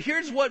protect you. But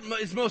here's what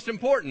is most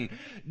important.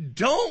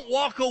 Don't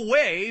walk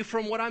away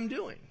from what I'm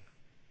doing.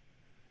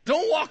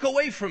 Don't walk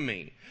away from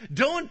me.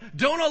 Don't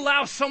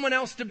allow someone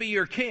else to be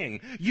your king.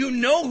 You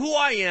know who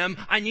I am.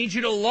 I need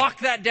you to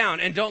lock that down,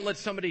 and don't let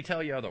somebody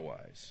tell you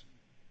otherwise.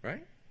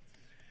 Right?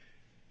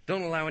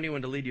 Don't allow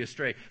anyone to lead you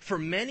astray. For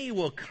many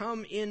will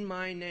come in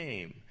my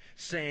name,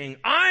 saying,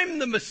 I'm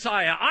the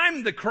Messiah,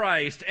 I'm the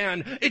Christ,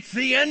 and it's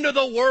the end of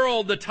the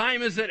world, the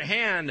time is at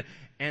hand.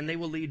 And they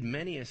will lead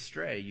many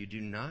astray. You do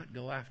not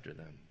go after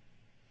them.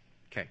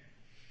 Okay.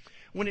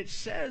 When it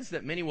says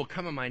that many will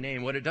come in my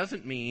name, what it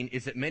doesn't mean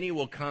is that many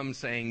will come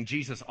saying,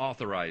 Jesus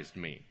authorized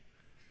me.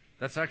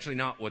 That's actually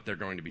not what they're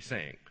going to be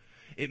saying.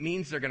 It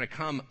means they're going to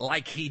come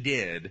like he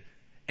did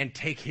and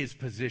take his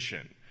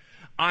position.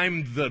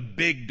 I'm the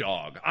big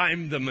dog.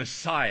 I'm the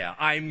Messiah.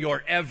 I'm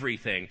your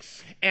everything.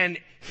 And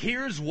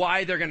here's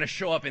why they're going to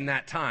show up in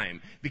that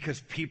time. Because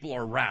people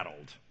are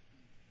rattled.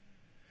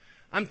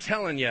 I'm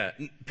telling you,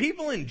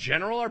 people in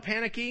general are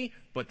panicky,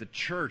 but the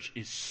church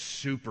is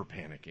super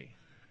panicky.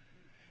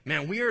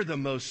 Man, we are the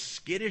most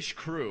skittish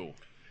crew.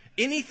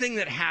 Anything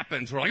that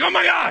happens, we're like, oh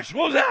my gosh,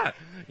 what was that?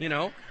 You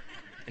know?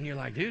 And you're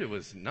like, dude, it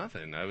was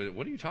nothing.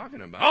 What are you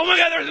talking about? Oh my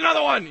God, there's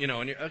another one. You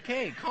know, and you're,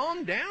 okay,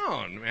 calm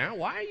down, man.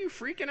 Why are you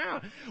freaking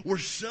out? We're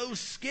so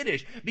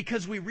skittish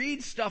because we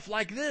read stuff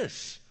like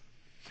this.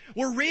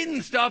 We're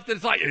reading stuff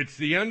that's like, it's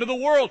the end of the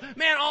world.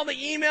 Man, all the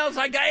emails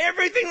I got,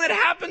 everything that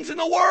happens in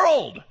the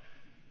world.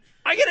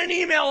 I get an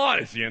email on,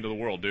 it's the end of the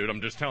world, dude.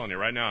 I'm just telling you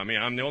right now. I mean,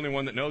 I'm the only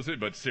one that knows it,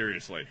 but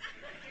seriously,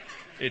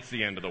 it's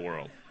the end of the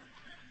world.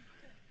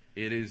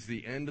 It is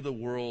the end of the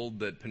world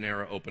that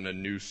Panera opened a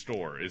new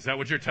store. Is that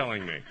what you're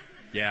telling me?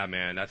 Yeah,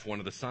 man, that's one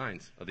of the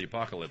signs of the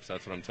apocalypse.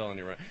 That's what I'm telling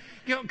you, right?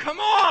 You know, come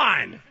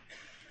on!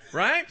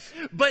 Right?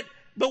 But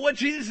what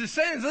Jesus is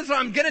saying is, listen,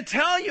 I'm going to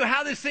tell you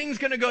how this thing's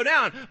going to go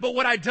down. But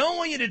what I don't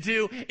want you to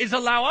do is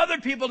allow other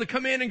people to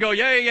come in and go,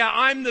 yeah,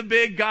 I'm the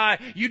big guy.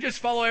 You just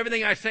follow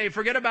everything I say.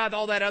 Forget about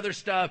all that other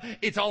stuff.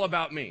 It's all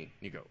about me. And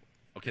you go,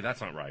 okay,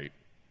 that's not right.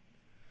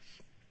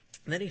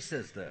 And then he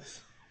says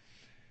this.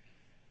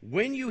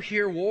 When you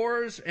hear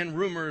wars and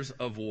rumors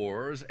of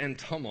wars and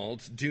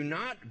tumults, do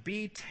not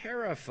be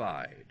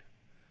terrified.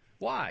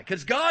 Why?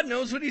 Because God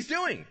knows what he's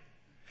doing.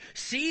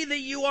 See that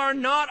you are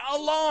not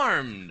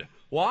alarmed.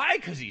 Why?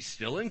 Because he's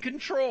still in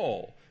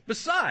control.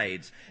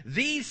 Besides,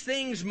 these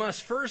things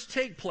must first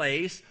take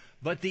place,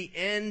 but the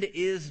end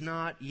is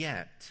not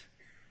yet.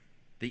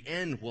 The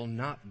end will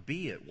not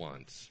be at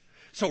once.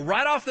 So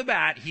right off the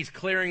bat, he's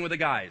clearing with the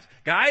guys.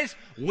 Guys,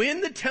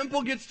 when the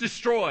temple gets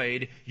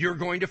destroyed, you're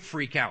going to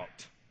freak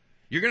out.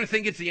 You're going to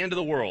think it's the end of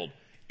the world.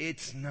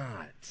 It's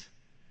not.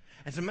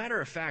 As a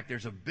matter of fact,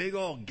 there's a big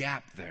old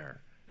gap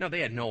there. Now,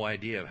 they had no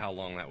idea of how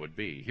long that would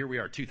be. Here we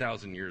are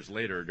 2,000 years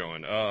later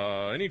going,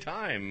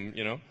 anytime,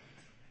 you know,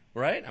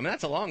 right? I mean,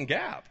 that's a long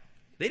gap.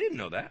 They didn't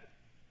know that.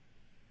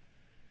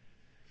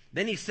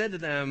 Then he said to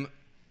them,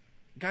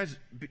 guys,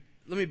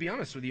 let me be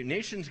honest with you.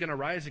 Nation's going to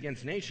rise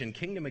against nation,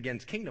 kingdom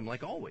against kingdom,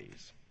 like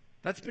always.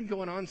 That's been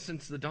going on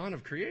since the dawn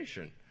of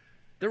creation.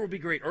 There will be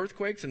great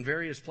earthquakes in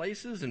various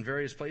places. In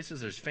various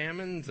places, there's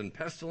famines and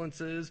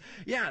pestilences.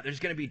 Yeah, there's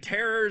going to be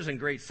terrors and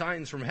great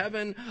signs from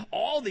heaven.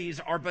 All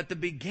these are but the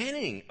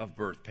beginning of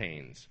birth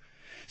pains.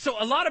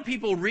 So a lot of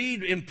people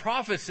read in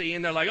prophecy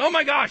and they're like, oh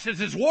my gosh, there's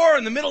this war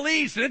in the Middle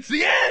East and it's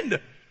the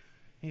end.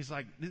 He's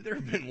like, there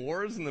have been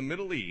wars in the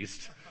Middle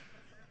East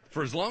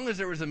for as long as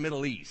there was a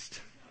Middle East.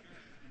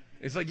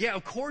 It's like, yeah,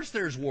 of course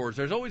there's wars.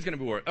 There's always going to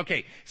be wars.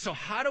 Okay, so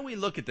how do we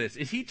look at this?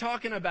 Is he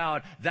talking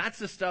about that's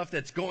the stuff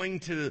that's going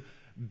to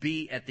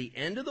be at the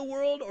end of the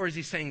world, or is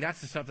he saying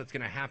that's the stuff that's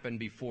going to happen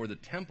before the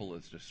temple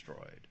is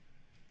destroyed?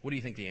 What do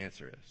you think the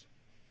answer is?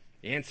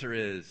 The answer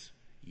is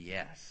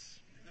yes.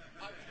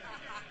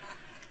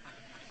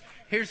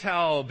 Here's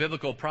how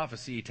biblical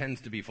prophecy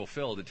tends to be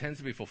fulfilled. It tends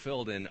to be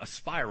fulfilled in a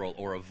spiral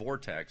or a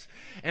vortex.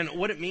 And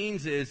what it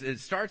means is it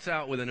starts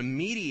out with an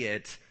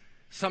immediate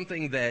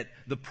something that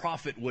the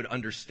prophet would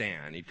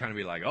understand. He'd kind of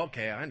be like,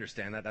 okay, I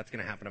understand that. That's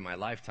going to happen in my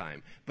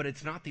lifetime. But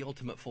it's not the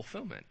ultimate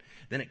fulfillment.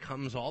 Then it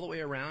comes all the way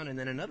around, and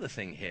then another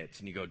thing hits.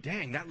 And you go,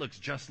 dang, that looks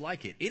just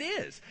like it. It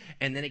is.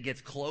 And then it gets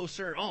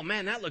closer. Oh,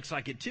 man, that looks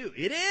like it too.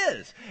 It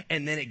is.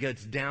 And then it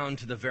gets down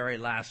to the very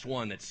last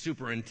one that's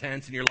super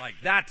intense. And you're like,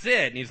 that's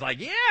it. And he's like,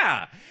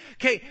 yeah.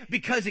 Okay,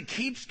 because it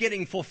keeps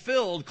getting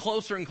fulfilled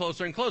closer and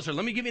closer and closer.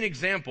 Let me give you an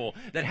example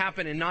that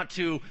happened in not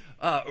too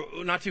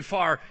not too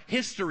far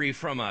history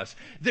from us.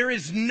 There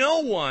is no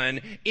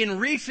one in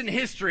recent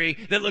history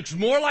that looks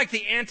more like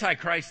the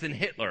Antichrist than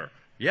Hitler.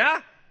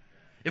 Yeah?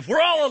 If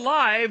we're all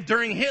alive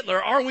during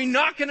Hitler, are we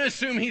not going to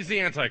assume he's the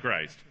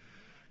Antichrist?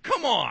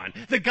 Come on.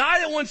 The guy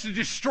that wants to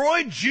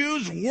destroy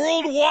Jews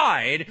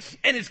worldwide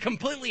and is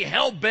completely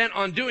hell-bent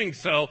on doing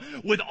so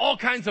with all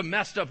kinds of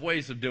messed up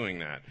ways of doing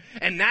that.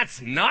 And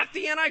that's not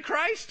the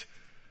Antichrist?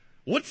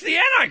 What's the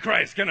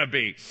Antichrist going to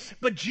be?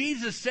 But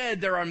Jesus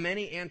said there are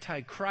many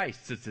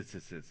Antichrists. It's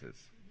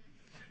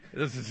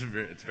a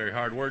very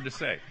hard word to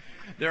say.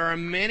 There are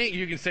many,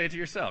 you can say it to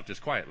yourself,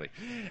 just quietly.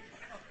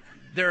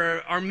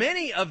 There are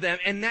many of them,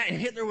 and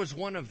Hitler was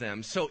one of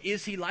them. So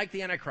is he like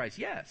the Antichrist?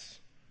 Yes.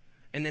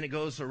 And then it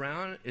goes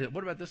around,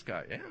 what about this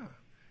guy? Yeah.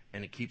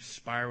 And it keeps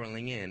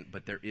spiraling in,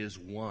 but there is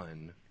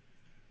one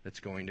that's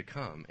going to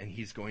come, and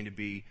he's going to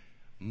be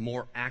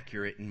more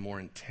accurate and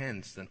more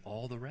intense than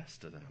all the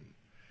rest of them.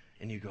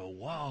 And you go,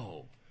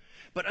 whoa.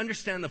 But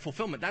understand the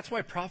fulfillment. That's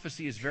why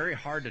prophecy is very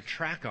hard to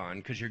track on,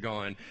 because you're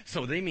going,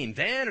 so they mean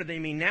then or they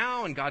mean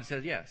now? And God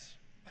says, yes.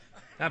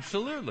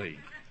 Absolutely.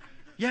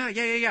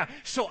 Yeah.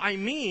 So I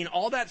mean,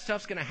 all that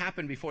stuff's going to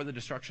happen before the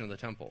destruction of the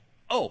temple.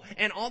 Oh,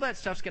 and all that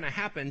stuff's going to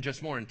happen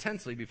just more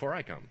intensely before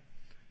I come.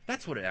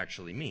 That's what it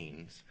actually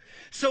means.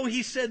 So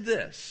he said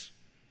this.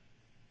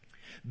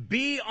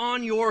 Be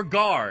on your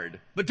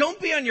guard. But don't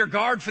be on your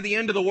guard for the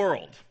end of the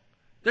world.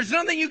 There's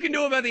nothing you can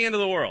do about the end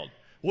of the world.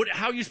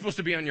 How are you supposed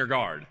to be on your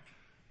guard?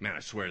 Man, I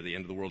swear the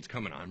end of the world's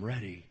coming. I'm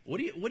ready. What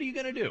are you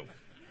going to do?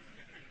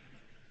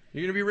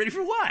 You're going to be ready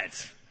for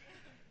what?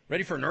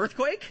 Ready for an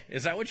earthquake?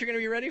 Is that what you're going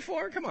to be ready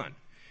for? Come on.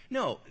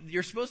 No,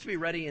 you're supposed to be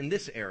ready in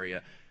this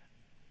area.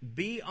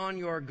 Be on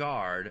your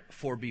guard,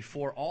 for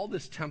before all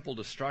this temple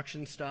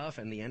destruction stuff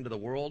and the end of the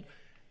world,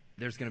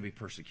 there's going to be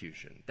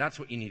persecution. That's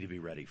what you need to be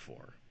ready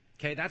for.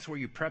 Okay, that's where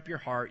you prep your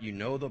heart. You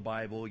know the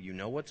Bible. You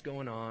know what's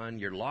going on.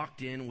 You're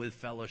locked in with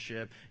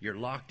fellowship. You're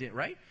locked in,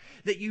 right?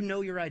 That you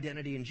know your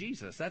identity in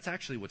Jesus. That's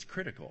actually what's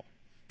critical.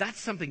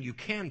 That's something you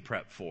can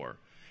prep for.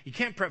 You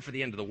can't prep for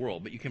the end of the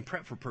world, but you can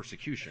prep for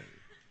persecution.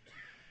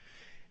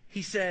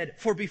 He said,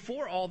 for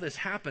before all this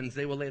happens,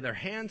 they will lay their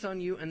hands on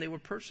you and they will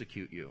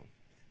persecute you.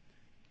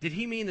 Did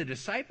he mean the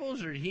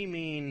disciples or did he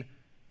mean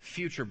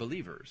future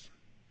believers?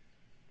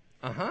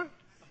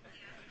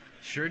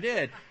 Sure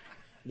did.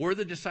 Were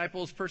the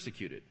disciples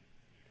persecuted?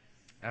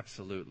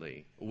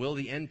 Absolutely. Will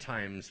the end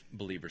times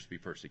believers be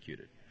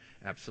persecuted?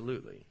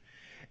 Absolutely.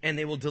 And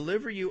they will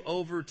deliver you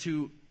over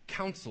to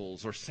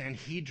councils or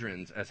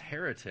Sanhedrins as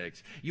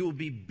heretics. You will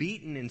be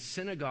beaten in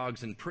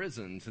synagogues and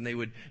prisons, and they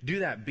would do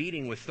that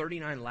beating with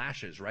 39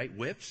 lashes, right?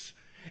 Whips.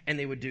 And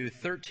they would do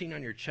 13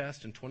 on your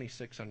chest and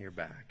 26 on your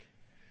back.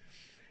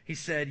 He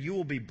said, you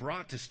will be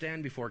brought to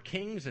stand before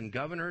kings and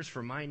governors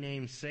for my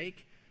name's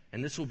sake,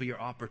 and this will be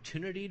your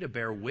opportunity to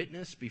bear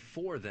witness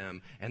before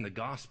them, and the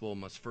gospel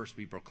must first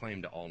be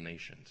proclaimed to all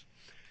nations.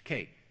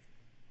 Okay,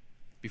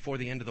 before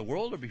the end of the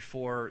world or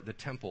before the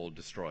temple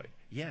destroyed?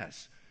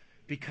 Yes,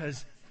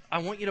 because I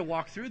want you to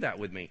walk through that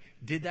with me.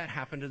 Did that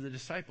happen to the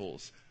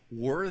disciples?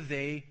 Were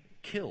they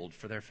killed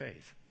for their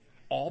faith?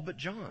 All but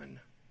John.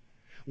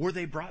 Were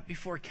they brought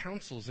before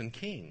councils and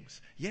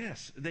kings?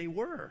 Yes, they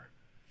were.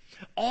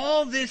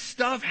 All this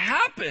stuff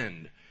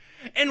happened.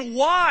 And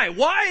why?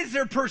 Why is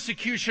there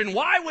persecution?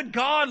 Why would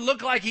God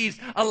look like he's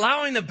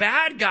allowing the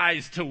bad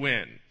guys to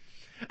win?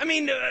 I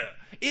mean,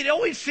 it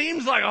always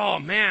seems like, oh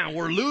man,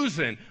 we're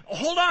losing.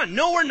 Hold on.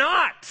 No, we're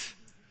not.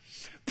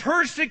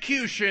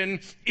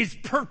 Persecution is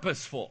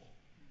purposeful.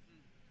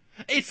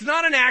 It's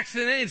not an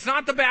accident. It's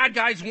not the bad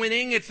guys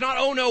winning. It's not,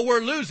 oh no, we're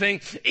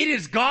losing. It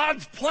is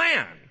God's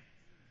plan.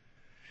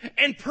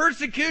 And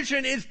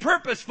persecution is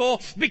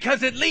purposeful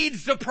because it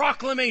leads to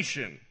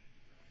proclamation.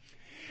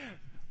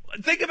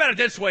 Think about it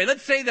this way.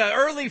 Let's say the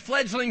early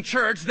fledgling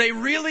church, they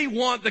really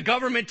want the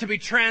government to be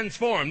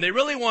transformed. They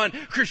really want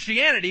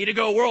Christianity to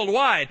go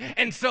worldwide.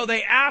 And so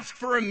they ask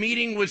for a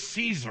meeting with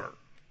Caesar.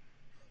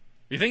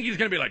 You think he's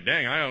going to be like,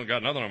 dang, I don't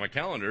got nothing on my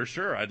calendar.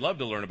 Sure, I'd love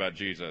to learn about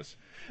Jesus.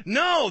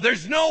 No,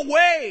 there's no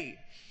way.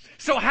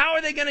 So how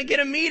are they going to get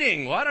a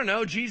meeting? Well, I don't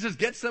know. Jesus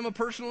gets them a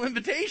personal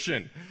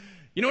invitation.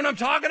 You know what I'm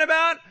talking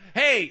about?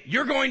 Hey,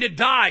 you're going to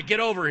die. Get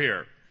over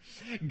here.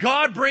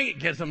 God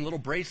gives them little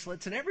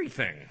bracelets and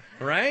everything,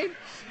 right?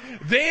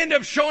 They end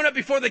up showing up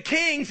before the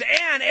kings,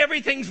 and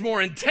everything's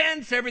more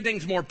intense.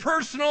 Everything's more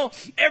personal.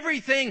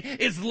 Everything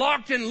is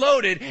locked and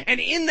loaded. And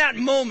in that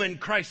moment,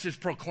 Christ is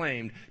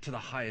proclaimed to the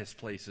highest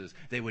places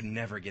they would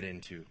never get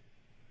into.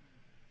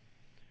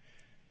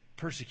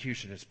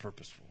 Persecution is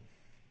purposeful.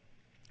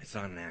 It's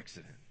not an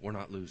accident. We're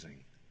not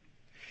losing.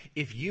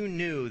 If you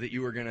knew that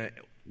you were going to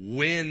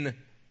win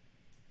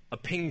a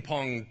ping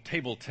pong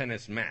table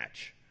tennis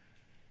match,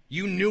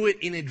 you knew it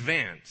in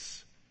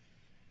advance,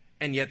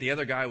 and yet the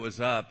other guy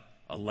was up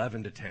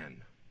 11-10.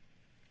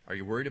 Are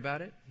you worried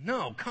about it?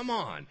 No, come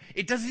on.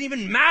 It doesn't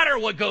even matter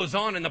what goes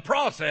on in the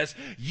process.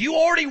 You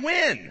already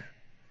win.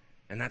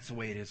 And that's the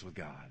way it is with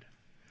God.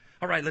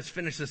 All right, let's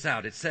finish this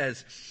out. It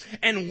says,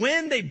 and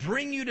when they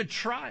bring you to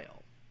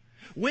trial,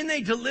 when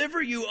they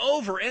deliver you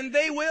over, and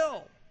they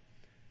will,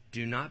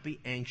 do not be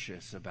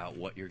anxious about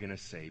what you're going to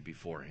say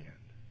beforehand.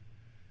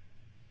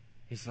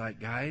 He's like,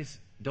 guys,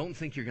 don't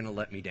think you're going to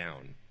let me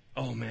down.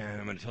 Oh, man,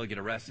 I'm going to get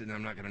arrested, and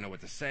I'm not going to know what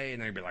to say.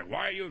 And they're going to be like,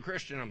 why are you a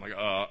Christian? I'm like,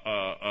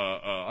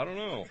 I don't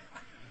know.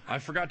 I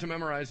forgot to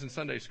memorize in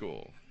Sunday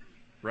school,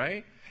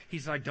 right?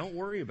 He's like, don't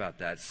worry about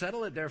that.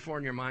 Settle it, therefore,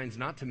 in your minds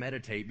not to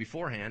meditate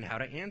beforehand how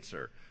to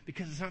answer,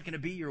 because it's not going to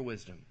be your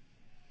wisdom.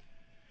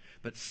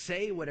 But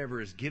say whatever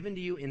is given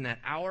to you in that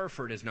hour,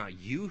 for it is not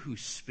you who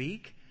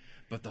speak,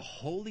 but the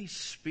Holy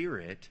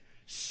Spirit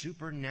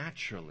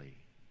supernaturally,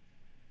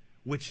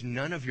 which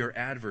none of your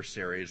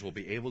adversaries will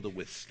be able to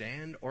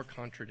withstand or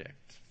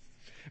contradict.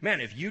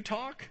 Man, if you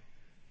talk,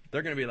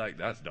 they're going to be like,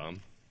 that's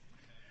dumb.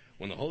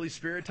 When the Holy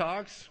Spirit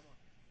talks,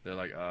 they're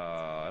like,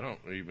 I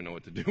don't even know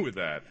what to do with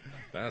that.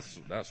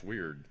 That's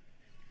weird.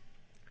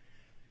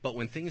 But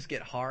when things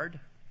get hard,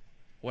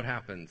 what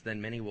happens?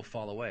 Then many will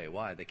fall away.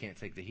 Why? They can't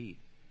take the heat.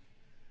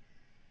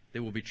 They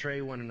will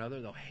betray one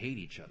another. They'll hate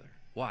each other.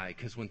 Why?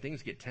 Because when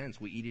things get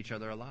tense, we eat each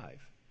other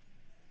alive.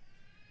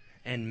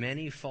 And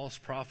many false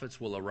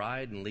prophets will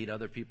arise and lead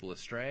other people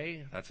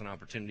astray. That's an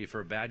opportunity for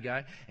a bad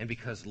guy. And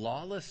because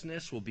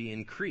lawlessness will be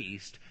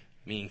increased,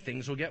 meaning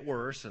things will get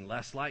worse and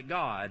less like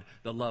God,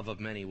 the love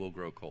of many will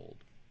grow cold.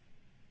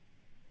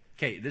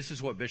 Okay, this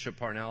is what Bishop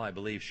Parnell, I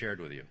believe,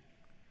 shared with you.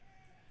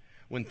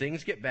 When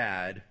things get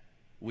bad,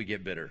 we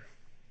get bitter.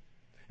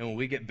 And when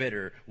we get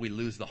bitter, we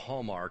lose the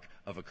hallmark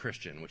of a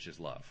Christian, which is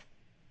love.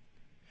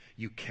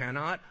 You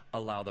cannot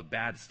allow the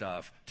bad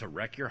stuff to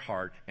wreck your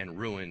heart and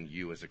ruin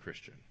you as a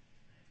Christian.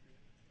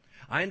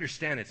 I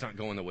understand it's not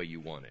going the way you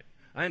want it.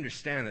 I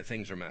understand that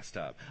things are messed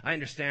up. I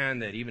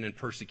understand that even in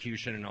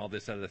persecution and all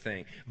this other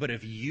thing. But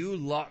if you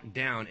lock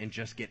down and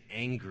just get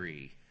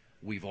angry,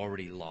 we've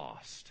already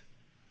lost.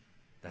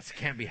 That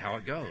can't be how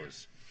it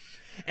goes.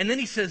 And then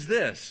he says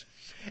this,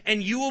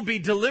 and you will be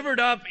delivered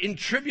up in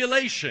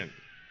tribulation,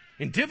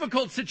 in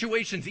difficult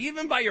situations,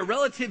 even by your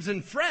relatives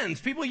and friends,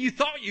 people you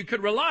thought you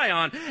could rely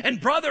on. And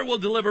brother will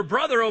deliver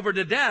brother over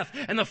to death,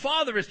 and the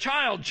father his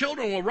child.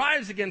 Children will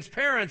rise against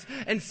parents,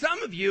 and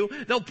some of you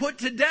they'll put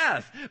to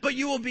death. But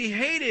you will be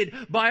hated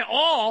by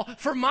all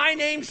for my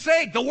name's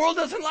sake. The world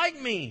doesn't like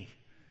me.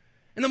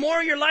 And the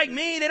more you're like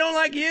me, they don't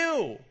like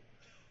you.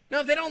 Now,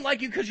 if they don't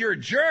like you because you're a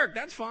jerk,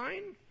 that's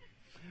fine.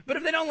 But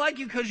if they don't like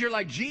you because you're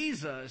like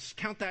Jesus,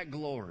 count that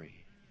glory.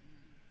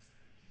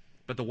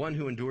 But the one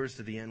who endures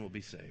to the end will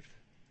be saved.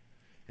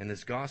 And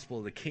this gospel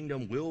of the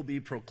kingdom will be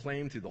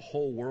proclaimed through the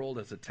whole world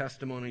as a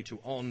testimony to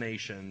all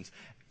nations.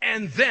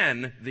 And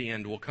then the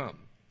end will come.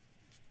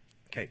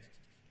 Okay.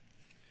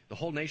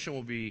 All nations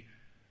will be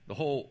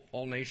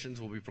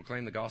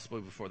proclaiming the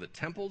gospel before the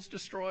temple's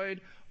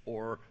destroyed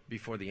or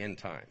before the end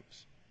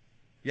times.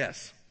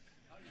 Yes.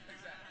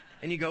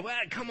 And you go, well,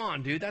 come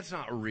on, dude, that's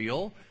not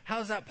real.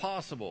 How's that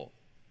possible?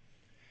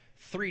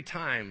 3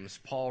 times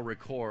Paul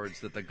records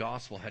that the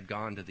gospel had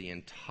gone to the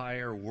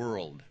entire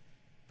world.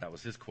 That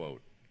was his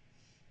quote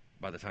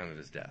by the time of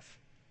his death.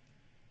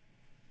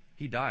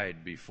 He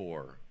died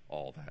before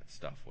all that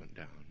stuff went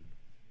down.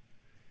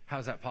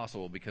 How's that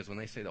possible? Because when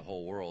they say the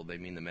whole world, they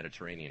mean the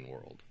Mediterranean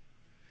world.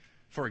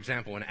 For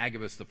example, when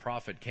Agabus the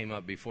prophet came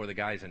up before the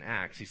guys in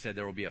Acts, he said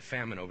there will be a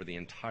famine over the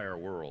entire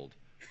world.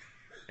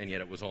 And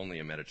yet it was only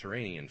a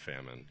Mediterranean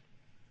famine.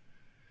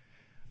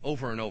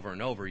 Over and over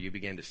and over, you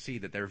begin to see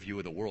that their view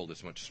of the world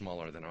is much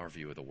smaller than our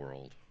view of the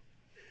world.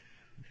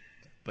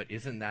 But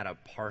isn't that a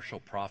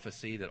partial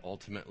prophecy that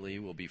ultimately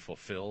will be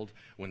fulfilled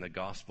when the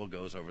gospel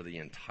goes over the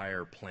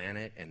entire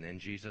planet and then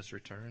Jesus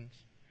returns?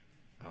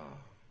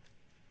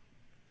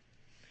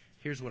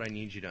 Here's what I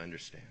need you to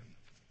understand.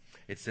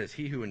 It says,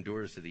 he who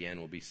endures to the end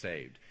will be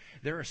saved.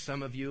 There are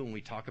some of you, when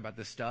we talk about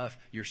this stuff,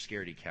 you're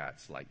scaredy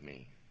cats like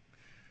me.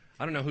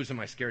 I don't know who's in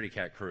my scaredy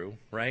cat crew,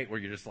 right? Where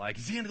you're just like,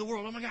 it's the end of the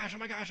world. Oh my gosh, oh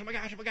my gosh, oh my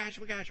gosh, oh my gosh,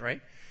 oh my gosh, right?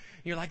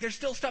 And you're like, there's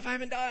still stuff I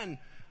haven't done.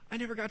 I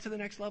never got to the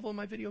next level in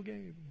my video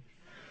game.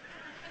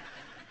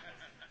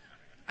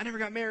 I never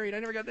got married. I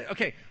never got that.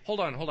 Okay, hold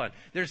on.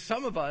 There's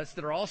some of us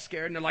that are all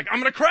scared and they're like, I'm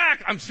going to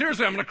crack. I'm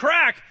going to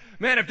crack.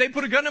 Man, if they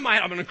put a gun to my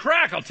head, I'm going to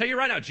crack. I'll tell you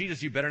right now,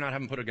 Jesus, you better not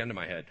have them put a gun to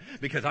my head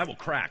because I will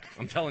crack.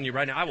 I'm telling you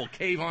right now, I will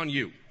cave on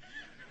you.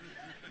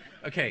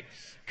 Okay,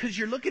 because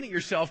you're looking at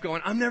yourself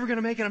going, I'm never going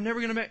to make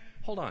it.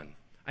 Hold on.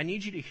 I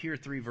need you to hear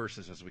 3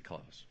 verses as we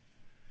close.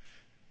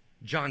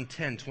 John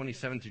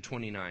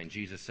 10:27-29,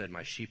 Jesus said,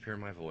 my sheep hear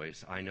my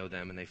voice. I know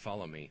them and they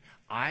follow me.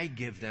 I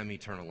give them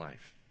eternal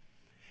life.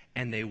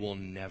 And they will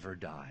never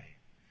die.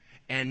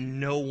 And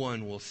no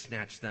one will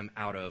snatch them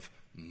out of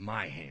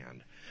my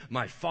hand.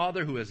 My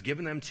Father who has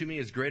given them to me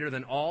is greater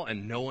than all,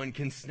 and no one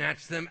can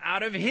snatch them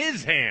out of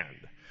his hand.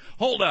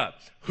 Hold up.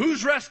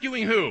 Who's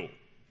rescuing who?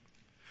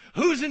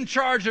 Who's in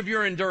charge of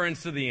your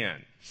endurance to the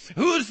end?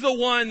 Who's the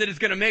one that is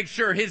going to make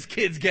sure his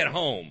kids get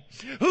home?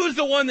 Who's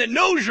the one that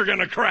knows you're going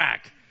to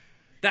crack?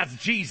 That's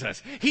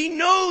Jesus. He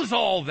knows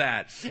all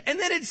that. And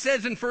then it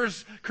says in 1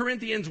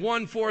 Corinthians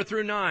 1, 4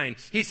 through 9,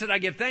 he said, I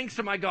give thanks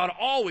to my God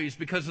always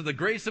because of the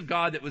grace of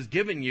God that was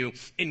given you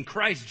in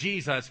Christ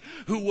Jesus,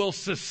 who will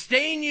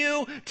sustain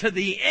you to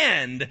the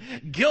end,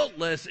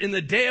 guiltless in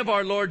the day of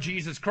our Lord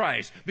Jesus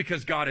Christ,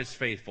 because God is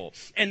faithful.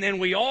 And then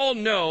we all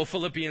know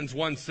Philippians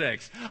 1,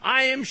 6.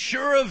 I am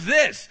sure of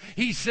this,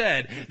 he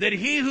said, that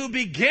he who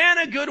began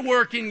a good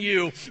work in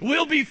you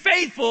will be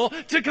faithful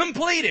to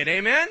complete it.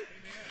 Amen?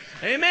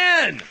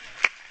 Amen.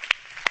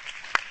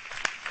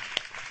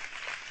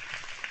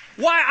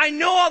 Why, I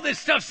know all this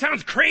stuff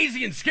sounds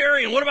crazy and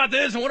scary, and what about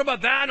this, and what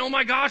about that, and oh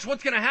my gosh,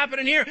 what's going to happen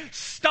in here?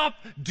 Stop.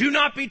 Do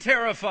not be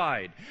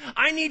terrified.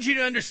 I need you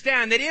to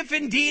understand that if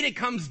indeed it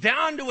comes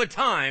down to a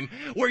time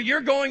where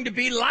you're going to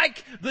be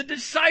like the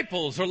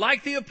disciples or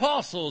like the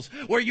apostles,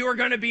 where you are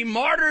going to be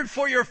martyred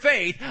for your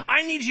faith,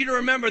 I need you to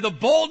remember the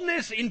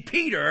boldness in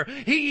Peter.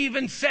 He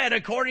even said,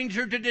 according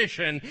to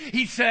tradition,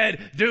 he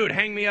said, dude,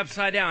 hang me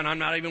upside down. I'm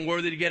not even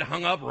worthy to get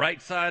hung up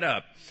right side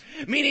up.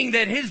 Meaning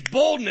that his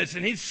boldness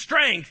and his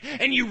strength,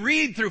 and you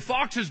read through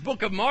Fox's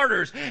Book of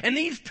Martyrs, and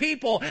these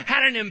people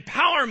had an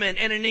empowerment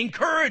and an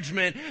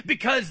encouragement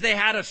because they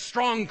had a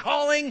strong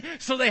calling,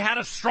 so they had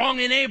a strong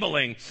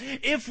enabling.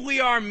 If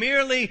we are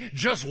merely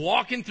just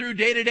walking through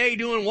day to day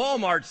doing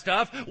Walmart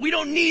stuff, we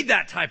don't need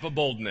that type of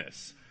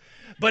boldness.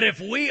 But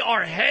if we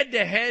are head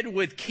to head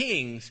with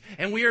kings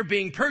and we are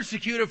being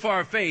persecuted for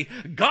our faith,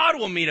 God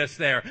will meet us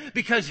there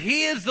because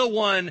he is the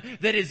one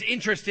that is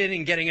interested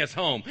in getting us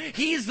home.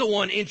 He's the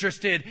one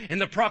interested in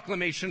the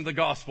proclamation of the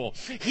gospel.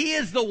 He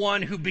is the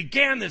one who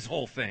began this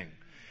whole thing.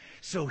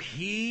 So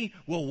he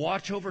will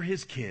watch over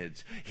his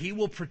kids. He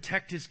will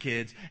protect his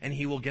kids and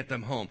he will get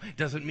them home.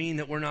 Doesn't mean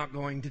that we're not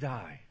going to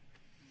die.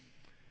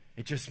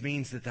 It just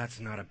means that that's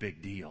not a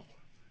big deal.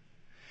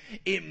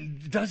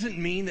 It doesn't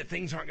mean that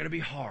things aren't going to be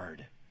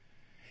hard.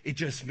 It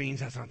just means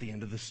that's not the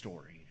end of the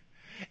story.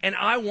 And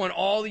I want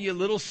all of you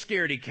little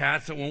scaredy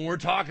cats that when we're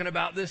talking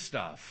about this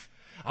stuff,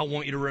 I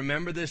want you to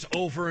remember this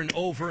over and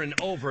over and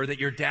over, that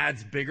your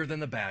dad's bigger than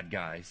the bad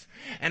guys.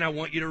 And I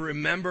want you to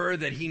remember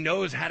that he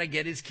knows how to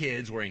get his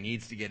kids where he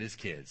needs to get his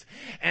kids.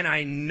 And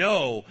I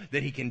know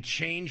that he can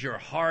change your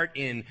heart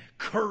in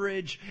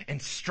courage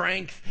and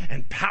strength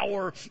and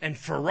power and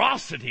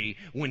ferocity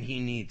when he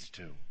needs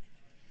to.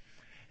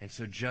 And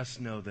so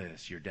just know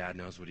this, your dad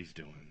knows what he's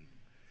doing.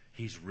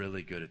 He's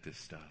really good at this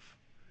stuff.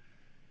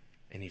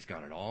 And he's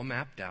got it all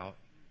mapped out.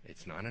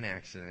 It's not an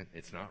accident.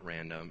 It's not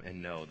random.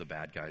 And no, the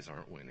bad guys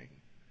aren't winning.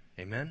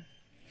 Amen?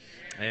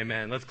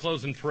 Amen. Let's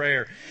close in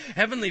prayer.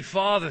 Heavenly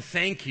Father,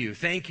 thank you.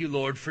 Thank you,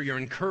 Lord, for your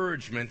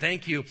encouragement.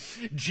 Thank you,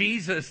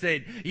 Jesus,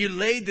 that you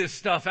laid this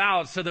stuff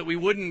out so that we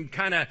wouldn't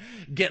kind of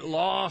get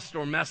lost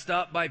or messed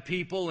up by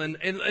people. And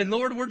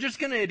Lord, we're just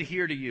going to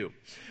adhere to you.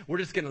 We're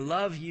just going to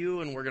love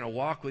you, and we're going to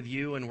walk with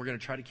you, and we're going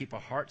to try to keep our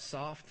hearts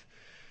soft.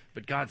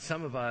 But God,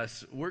 some of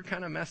us, we're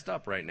kind of messed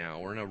up right now.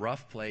 We're in a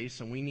rough place,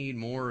 and we need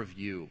more of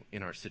you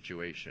in our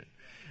situation.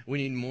 We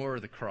need more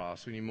of the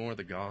cross. We need more of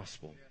the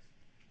gospel.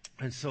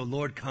 And so,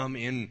 Lord, come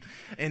in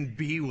and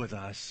be with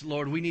us.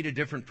 Lord, we need a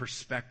different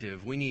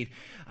perspective. We need,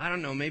 I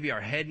don't know, maybe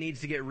our head needs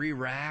to get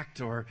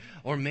re-racked, or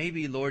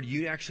maybe, Lord,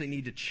 you actually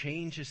need to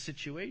change a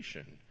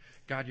situation.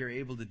 God, you're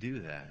able to do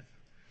that.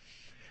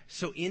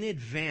 So in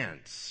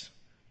advance,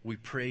 we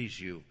praise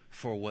you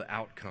for what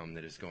outcome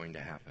that is going to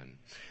happen.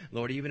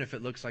 Lord, even if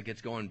it looks like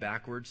it's going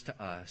backwards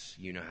to us,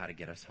 you know how to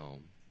get us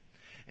home.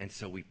 And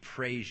so we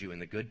praise you in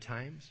the good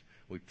times.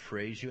 We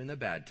praise you in the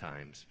bad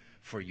times,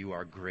 for you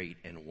are great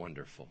and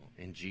wonderful.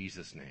 In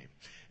Jesus' name,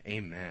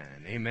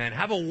 amen. Amen.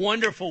 Have a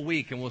wonderful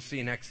week, and we'll see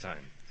you next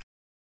time.